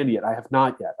the New Candy yet? I have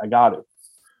not yet. I got it.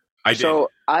 I did.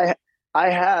 So I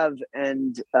have,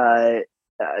 and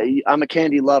I'm a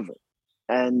candy lover,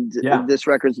 and this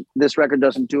record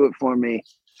doesn't do it for me.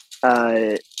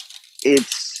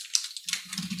 It's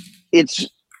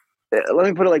let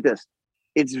me put it like this: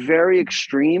 it's very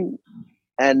extreme,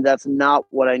 and that's not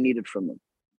what I needed from them.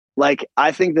 Like,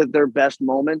 I think that their best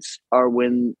moments are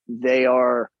when they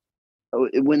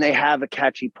have a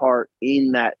catchy part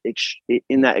in that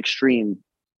extreme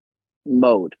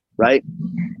mode, right?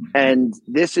 And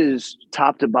this is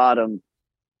top to bottom,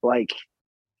 like,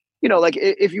 like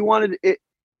if you wanted it,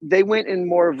 they went in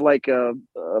more of like a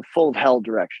Full of Hell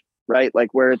direction, right?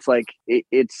 Like where it's like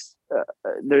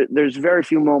there's very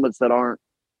few moments that aren't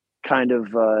kind of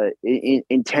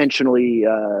intentionally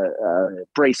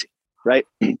bracing, right?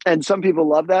 And some people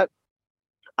love that.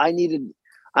 I needed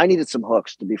some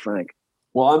hooks, to be frank.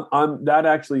 Well, I'm that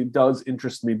actually does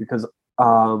interest me because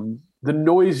the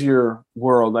noisier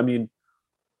world. I mean,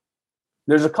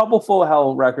 there's a couple Full of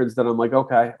Hell records that I'm like,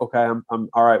 okay, I'm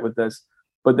all right with this,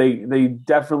 but they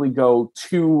definitely go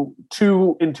too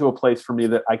into a place for me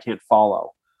that I can't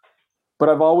follow. But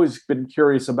I've always been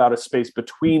curious about a space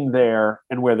between there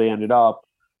and where they ended up.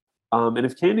 And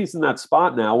if Candy's in that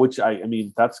spot now, which I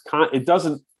mean, that's it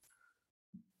doesn't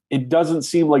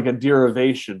seem like a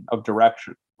derivation of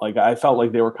direction. Like I felt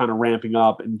like they were kind of ramping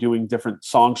up and doing different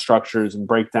song structures and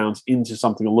breakdowns into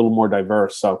something a little more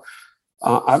diverse. So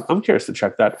I'm curious to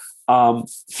check that.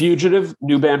 Fugitive,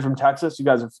 new band from Texas. You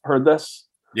guys have heard this?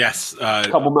 Yes. A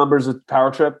couple members of Power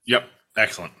Trip. Yep.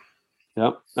 Excellent.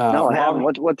 Yep. No, I haven't.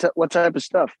 What type of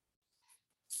stuff?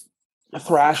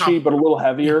 Thrashy, but a little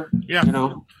heavier. Yeah.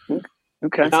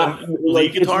 Okay.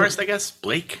 Lead guitarist, I guess.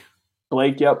 Blake.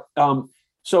 Yep.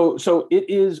 So it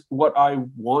is what I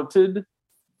wanted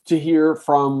to hear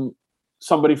from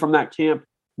somebody from that camp.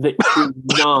 That is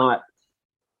not.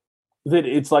 That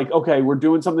it's like, okay, we're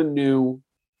doing something new.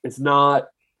 It's not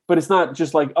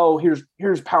just like, oh,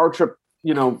 here's Power Trip,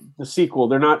 the sequel.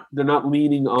 They're not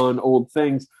leaning on old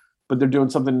things, but they're doing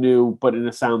something new, but in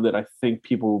a sound that I think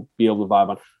people will be able to vibe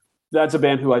on. That's a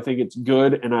band who I think it's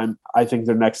good, and I think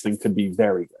their next thing could be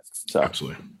very good. So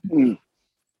absolutely.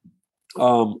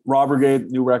 Raw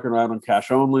Brigade, new record out on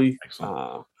Cash Only.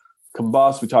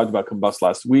 Combust, we talked about Combust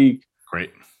last week.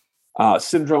 Great.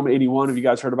 Syndrome 81. Have you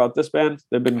guys heard about this band?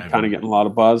 They've been kind of getting a lot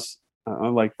of buzz. I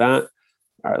like that.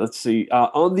 All right, let's see.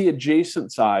 On the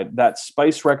adjacent side, that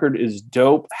Spice record is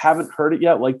dope. Haven't heard it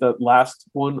yet, like the last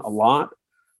one a lot.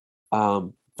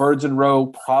 Birds and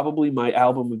Row, probably my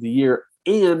album of the year.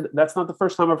 And that's not the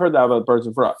first time I've heard that about Birds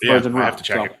and Row. Yeah, Birds and Row. I have to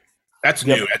check it. That's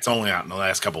new. It's only out in the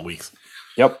last couple of weeks.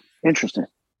 Yep. Interesting.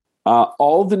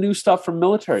 All the new stuff from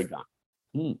Military Gun.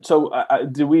 So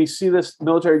did we see this?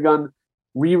 Military Gun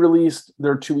re-released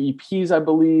their 2 EPs, I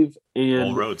believe,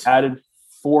 and added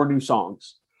 4 new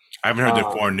songs. I haven't heard the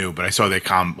 4 new, but I saw they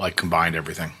combined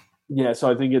everything. Yeah,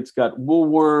 so I think it's got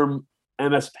Woolworm,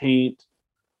 MS Paint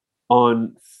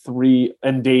on 3,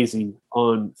 and Daisy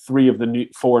on 3 of the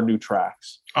 4 new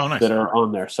tracks. Oh, nice. That are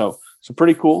on there. So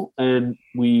pretty cool. And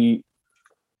we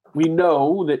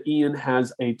know that Ian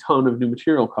has a ton of new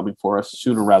material coming for us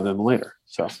sooner rather than later.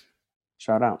 So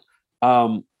shout out.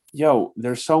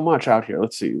 There's so much out here.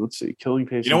 Let's see. Killing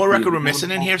Pace. You know what record we're missing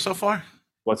in here so far?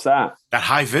 What's that? That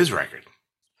High Vis record.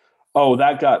 Oh,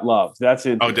 that got love. That's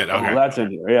in. Oh, did okay. Oh, that's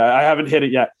in here. Yeah, I haven't hit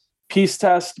it yet. Peace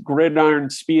Test, Gridiron,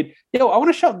 Speed. I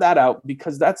want to shout that out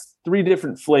because that's 3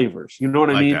 different flavors. You know what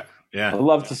I mean? That. Yeah. I'd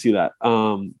love to see that.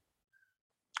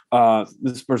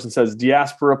 This person says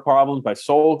Diaspora Problems by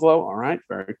Soul Glow. All right,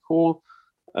 very cool.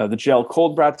 The Gel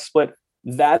Cold Brat split.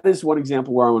 That is one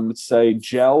example where I would say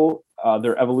Gel,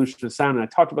 their evolution of sound. And I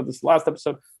talked about this last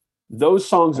episode. Those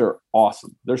songs are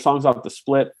awesome. Their songs off the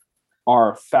split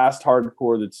are fast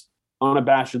hardcore. That's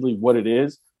unabashedly what it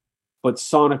is. But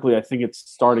sonically, I think it's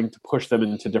starting to push them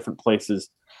into different places,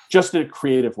 just in a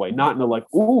creative way, not in a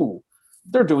like, ooh,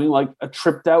 they're doing like a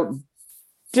tripped out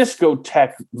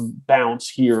discotheque bounce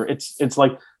here. It's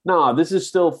like, nah, this is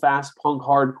still fast punk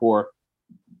hardcore,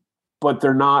 but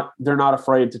they're not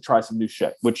afraid to try some new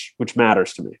shit, which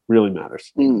matters to me, really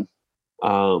matters. We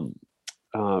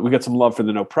got some love for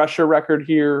the No Pressure record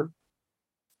here.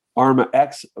 Arma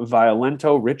X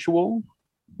Violento Ritual.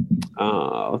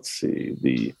 Let's see,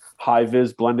 the High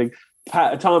Vis blending.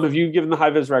 Tom, have you given the High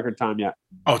Vis record time yet?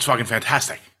 Oh, it's fucking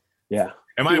fantastic. Yeah.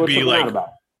 It might be like,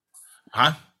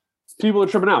 huh? People are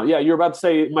tripping out. Yeah, you're about to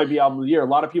say it might be album of the year. A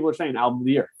lot of people are saying album of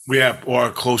the year. Yeah,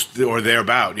 or close to, or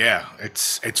thereabout. Yeah,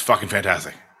 it's fucking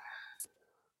fantastic.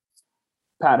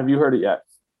 Pat, have you heard it yet?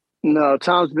 No,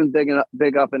 Tom's been big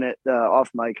up in it off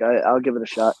mic. I'll give it a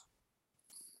shot.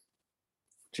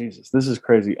 Jesus, this is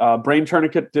crazy. Brain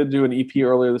Tourniquet did do an EP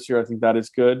earlier this year. I think that is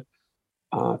good.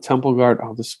 Temple Guard.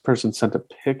 Oh, this person sent a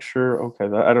picture. Okay,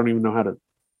 I don't even know how to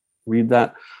read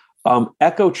that.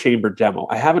 Echo Chamber demo.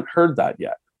 I haven't heard that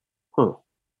yet. Huh.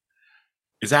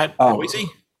 Is that noisy?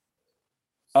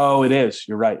 Oh, it is.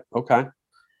 You're right. Okay.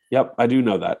 Yep, I do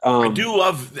know that. I do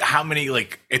love how many,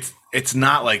 like, it's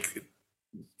not like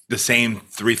the same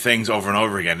three things over and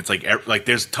over again. It's like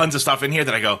there's tons of stuff in here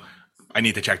that I go, I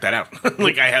need to check that out.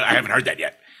 Like I haven't heard that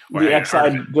yet.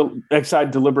 The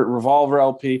Exide Deliberate Revolver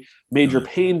LP, Major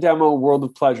Pain demo, World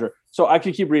of Pleasure. So I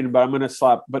could keep reading, but I'm going to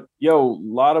slap. But yo,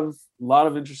 lot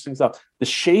of interesting stuff. The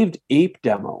Shaved Ape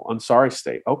demo on Sorry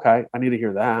State. Okay, I need to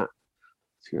hear that.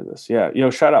 Let's hear this. Yeah, yo,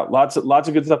 shout out. Lots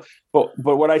of good stuff. But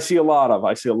what I see a lot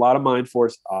of Mind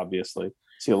Force. Obviously,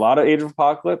 see a lot of Age of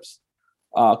Apocalypse.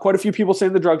 Quite a few people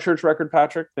saying the Drug Church record,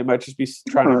 Patrick. They might just be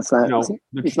trying to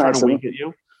wink at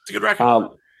you. It's a good record. A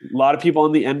lot of people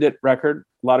on the End It record.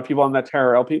 A lot of people on that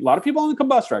Terror LP. A lot of people on the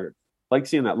Combust record. Like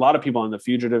seeing that. A lot of people on the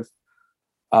Fugitive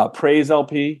Praise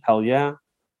LP. Hell yeah.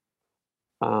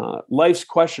 Life's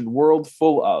Question, World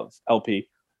Full Of LP.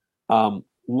 A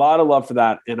lot of love for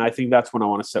that. And I think that's when I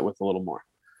want to sit with a little more.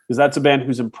 Because that's a band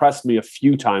who's impressed me a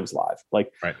few times live.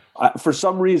 Like, right. For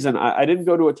some reason, I didn't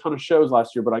go to a ton of shows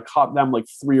last year, but I caught them like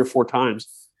 3 or 4 times.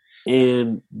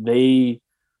 And I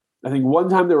think one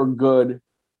time they were good.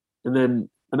 And then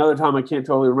another time I can't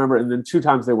totally remember. And then 2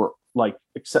 times they were like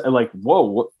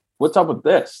whoa, what's up with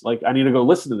this? Like, I need to go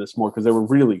listen to this more because they were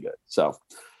really good. So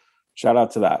shout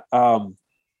out to that.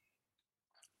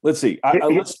 Let's see.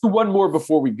 Let's do one more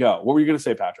before we go. What were you going to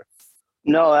say, Patrick?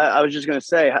 No, I was just going to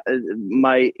say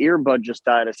my earbud just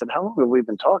died. I said, how long have we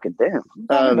been talking? Damn.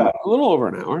 A little over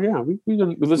an hour. Yeah.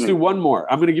 Let's do one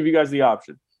more. I'm going to give you guys the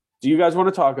option. Do you guys want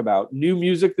to talk about new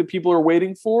music that people are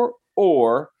waiting for?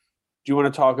 Or do you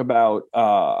want to talk about,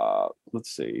 let's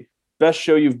see, best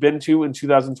show you've been to in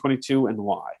 2022 and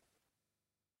why?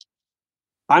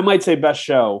 I might say best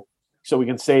show so we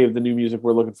can save the new music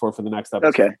we're looking for the next episode.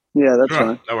 Okay. Yeah, that's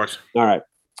fine. That works. All right.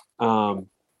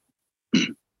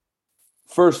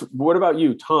 First, what about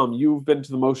you, Tom? You've been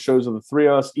to the most shows of the three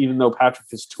of us, even though Patrick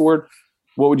has toured.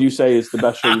 What would you say is the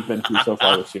best show you've been to so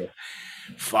far this year?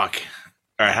 Fuck.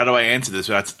 All right, how do I answer this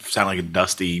without sound like a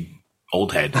dusty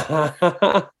old head?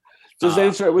 Just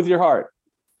answer it with your heart.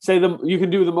 Say you can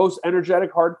do the most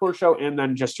energetic hardcore show and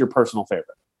then just your personal favorite.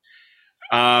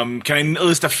 Can I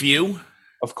list a few?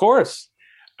 Of course.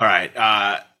 All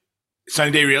right.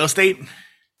 Sunny Day Real Estate.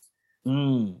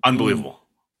 Unbelievable.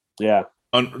 Yeah.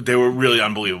 They were really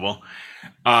unbelievable.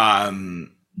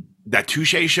 That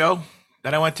Touche show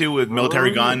that I went to with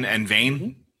Military Gun and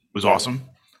Vane was awesome.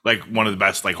 Like one of the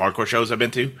best like hardcore shows I've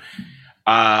been to.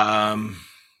 Trying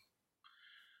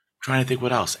to think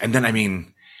what else. And then, I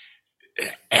mean,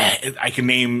 I can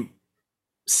name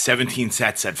 17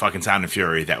 sets at fucking Sound and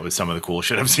Fury. That was some of the cool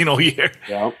shit I've seen all year.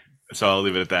 Yeah. So I'll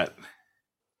leave it at that.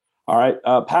 All right.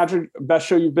 Patrick, best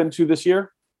show you've been to this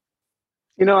year?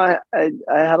 You know, I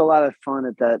had a lot of fun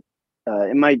at that.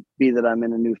 It might be that I'm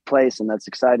in a new place and that's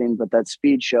exciting, but that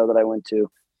speed show that I went to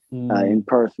in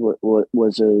Perth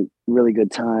was a really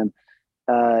good time.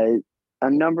 A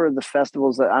number of the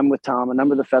festivals that I'm with Tom, a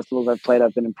number of the festivals I've played,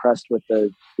 I've been impressed with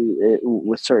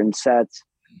with certain sets.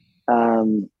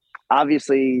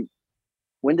 Obviously,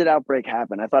 when did Outbreak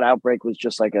happen? I thought Outbreak was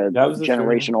just like a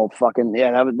generational fucking,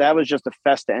 that was just a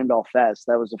fest to end all fest.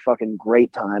 That was a fucking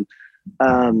great time.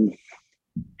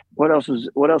 What else has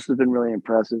been really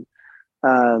impressive?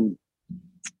 You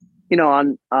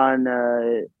know,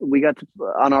 we got to,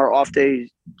 on our off day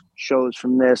shows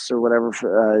from this or whatever,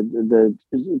 the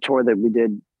tour that we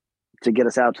did to get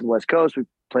us out to the West Coast, we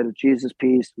played with Jesus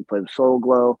Piece, we played with Soul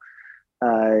Glow,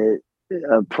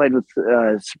 played with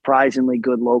surprisingly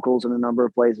good locals in a number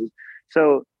of places.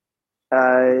 So,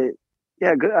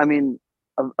 yeah, good. I mean,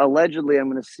 allegedly, I'm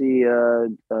going to see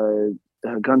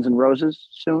Guns N' Roses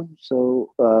soon.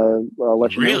 So I'll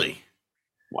let you know. Really?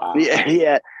 Wow.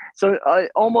 Yeah. So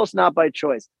almost not by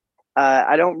choice.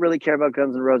 I don't really care about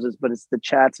Guns N' Roses, but it's the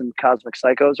Chats and Cosmic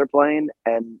Psychos are playing,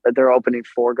 and they're opening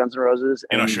for Guns N' Roses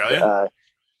in and, Australia.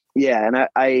 Yeah, and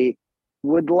I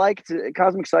would like to.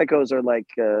 Cosmic Psychos are like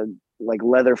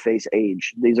Leatherface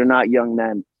age. These are not young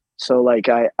men. So like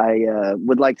I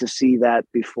would like to see that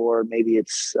before maybe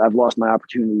I've lost my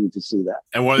opportunity to see that.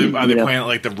 And what are they playing at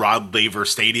like the Rod Laver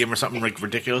Stadium or something like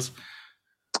ridiculous?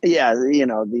 Yeah,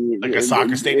 Like a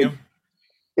soccer stadium.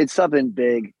 It's something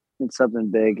big. It's something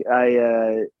big.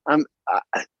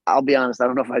 I'll be honest. I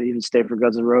don't know if I'd even stay for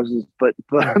Guns N' Roses, but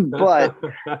you got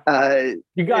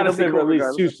to stay for at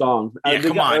least 2 songs. Yeah,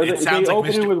 come on. It sounds like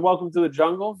opening with "Welcome to the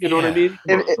Jungle." You know what I mean?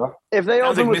 If they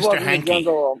open with Mr. "Welcome to the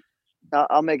Jungle,"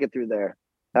 I'll make it through there.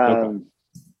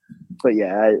 But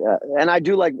yeah, and I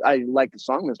like the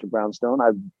song "Mr. Brownstone."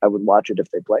 I would watch it if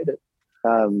they played it.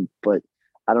 But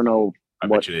I don't know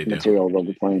what material they'll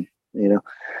be playing.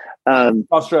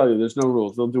 Australia, there's no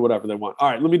rules. They'll do whatever they want. All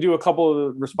right, let me do a couple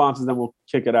of the responses, then we'll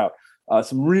kick it out.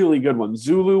 Some really good ones.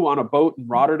 Zulu on a boat in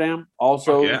Rotterdam.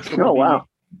 Also,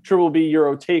 Triple B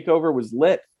Euro Takeover was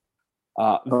lit.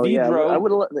 Vidro, I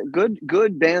would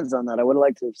good bands on that. I would have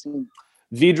liked to have seen.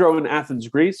 Vidro in Athens,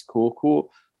 Greece. Cool.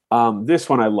 This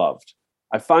one I loved.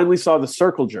 I finally saw the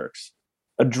Circle Jerks.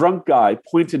 A drunk guy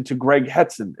pointed to Greg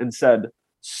Hetson and said,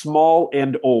 "Small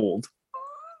and old."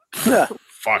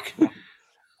 Fuck.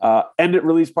 End it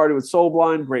release party with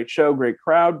Soulblind. Great show, great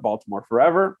crowd. Baltimore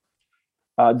forever.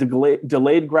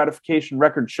 Delayed gratification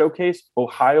record showcase.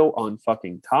 Ohio on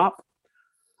fucking top.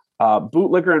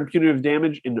 Bootlicker and Punitive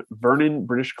Damage in Vernon,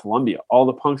 British Columbia. All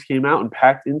the punks came out and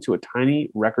packed into a tiny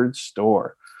record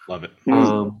store. Love it.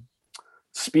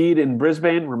 Speed in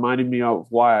Brisbane reminded me of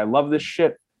why I love this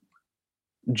shit.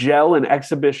 Gel and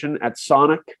Exhibition at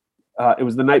Sonic. It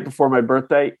was the night before my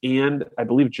birthday, and I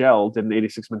believe Gel did an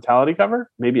 86 Mentality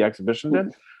cover. Maybe Exhibition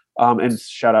did. And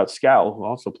shout out Scal, who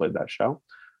also played that show.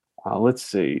 Let's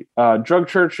see. Drug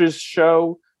Church's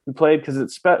show we played because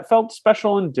it felt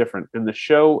special and different. And the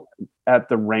show at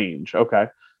the Range. Okay.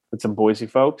 With some Boise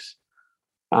folks.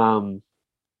 Whoa.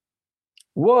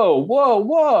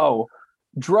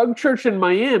 Drug Church in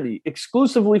Miami,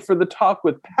 exclusively for the talk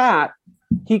with Pat.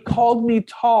 He called me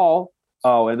tall.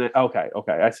 Oh, and then, okay,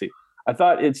 I see. I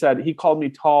thought it said he called me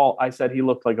tall. I said he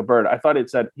looked like a bird. I thought it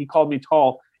said he called me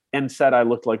tall and said I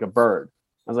looked like a bird.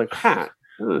 I was like, Pat.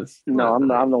 No, I'm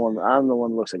the one. I'm the one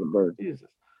who looks like a bird. Jesus.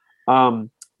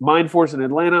 Mind Force in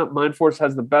Atlanta. Mind Force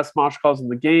has the best mosh calls in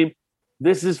the game.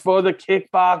 This is for the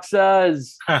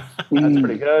kickboxers. That's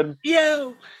pretty good.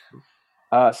 Yo.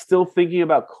 Still thinking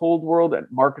about Cold World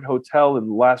at Market Hotel and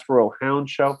the last Royal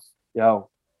Hound show. Yo,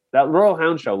 that Royal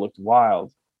Hound show looked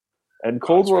wild. And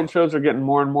Cold World shows are getting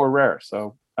more and more rare.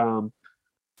 So Sound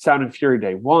and Fury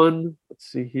Day 1.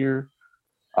 Let's see here.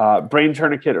 Brain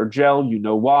Tourniquet or Gel, you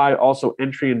know why. Also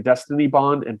entry in Destiny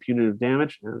Bond and Punitive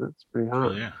Damage. Yeah, that's pretty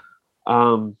hot.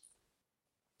 Oh,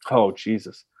 yeah.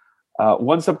 Jesus.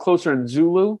 One Step Closer in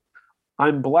Zulu.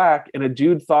 I'm black and a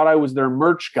dude thought I was their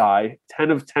merch guy. 10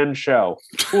 of 10 show.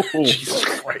 Jesus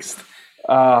Christ.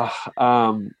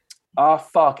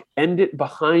 Fuck. End it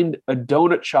behind a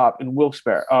donut shop in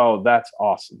Wilkes-Barre. Oh, that's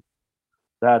awesome.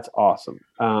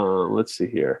 Let's see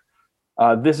here.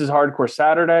 This is Hardcore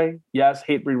Saturday. Yes,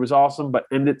 Hatebreed was awesome, but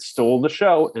End It stole the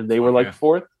show, and they were like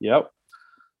fourth. Yep.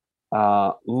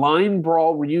 Line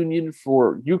Brawl reunion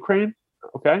for Ukraine.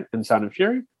 Okay, and Sound and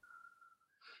Fury.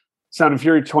 Sound and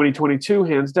Fury 2022,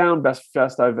 hands down, best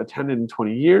fest I've attended in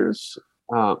 20 years.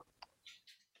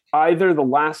 Either the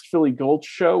last Philly Gulch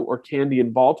show or Candy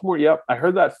in Baltimore. Yep, I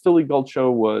heard that Philly Gulch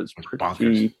show was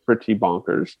pretty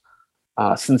bonkers.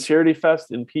 Sincerity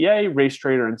Fest in PA, Race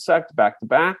Trader and Sect back to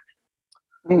back.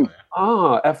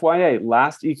 FYA,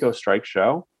 last Eco Strike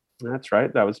show. That's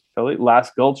right, that was Philly.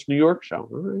 Last Gulch New York show.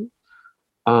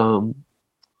 All right.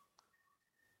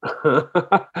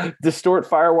 Distort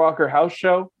Firewalker house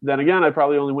show. Then again, I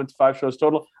probably only went to 5 shows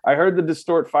total. I heard the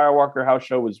Distort Firewalker house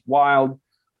show was wild,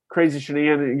 crazy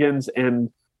shenanigans, and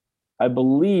I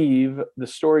believe the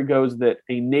story goes that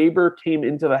a neighbor came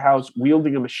into the house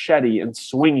wielding a machete and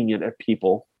swinging it at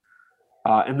people,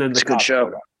 and then the good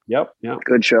show. Yep,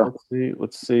 good show.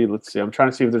 Let's see. I'm trying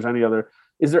to see if there's any other.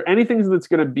 Is there anything that's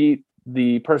going to beat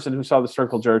the person who saw the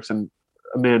Circle Jerks and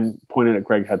a man pointed at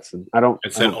Greg Hetson?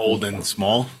 It's old and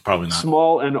small? Probably not.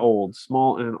 Small and old.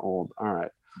 All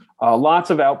right. Lots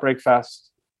of Outbreak Fest.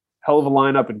 Hell of a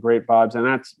lineup and great vibes. And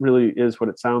that's really is what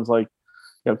it sounds like.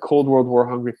 You know, Cold World War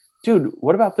Hungry. Dude,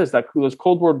 what about this? Those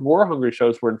Cold World War Hungry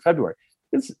shows were in February.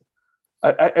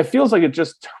 It feels like it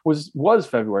just was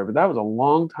February, but that was a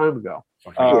long time ago.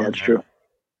 Yeah, that's true.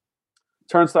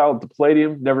 Turnstile at the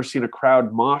Palladium. Never seen a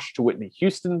crowd mosh to Whitney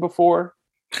Houston before.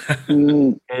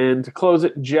 And to close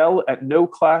it, Gel at No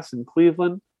Class in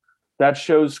Cleveland. That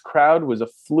show's crowd was a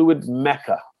fluid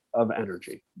mecca of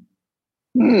energy.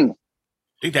 I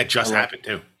think that just happened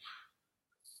too.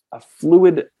 A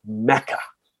fluid mecca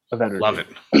of energy. Love it.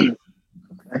 Okay.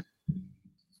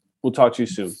 We'll talk to you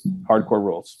soon. Hardcore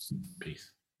rules.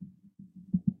 Peace.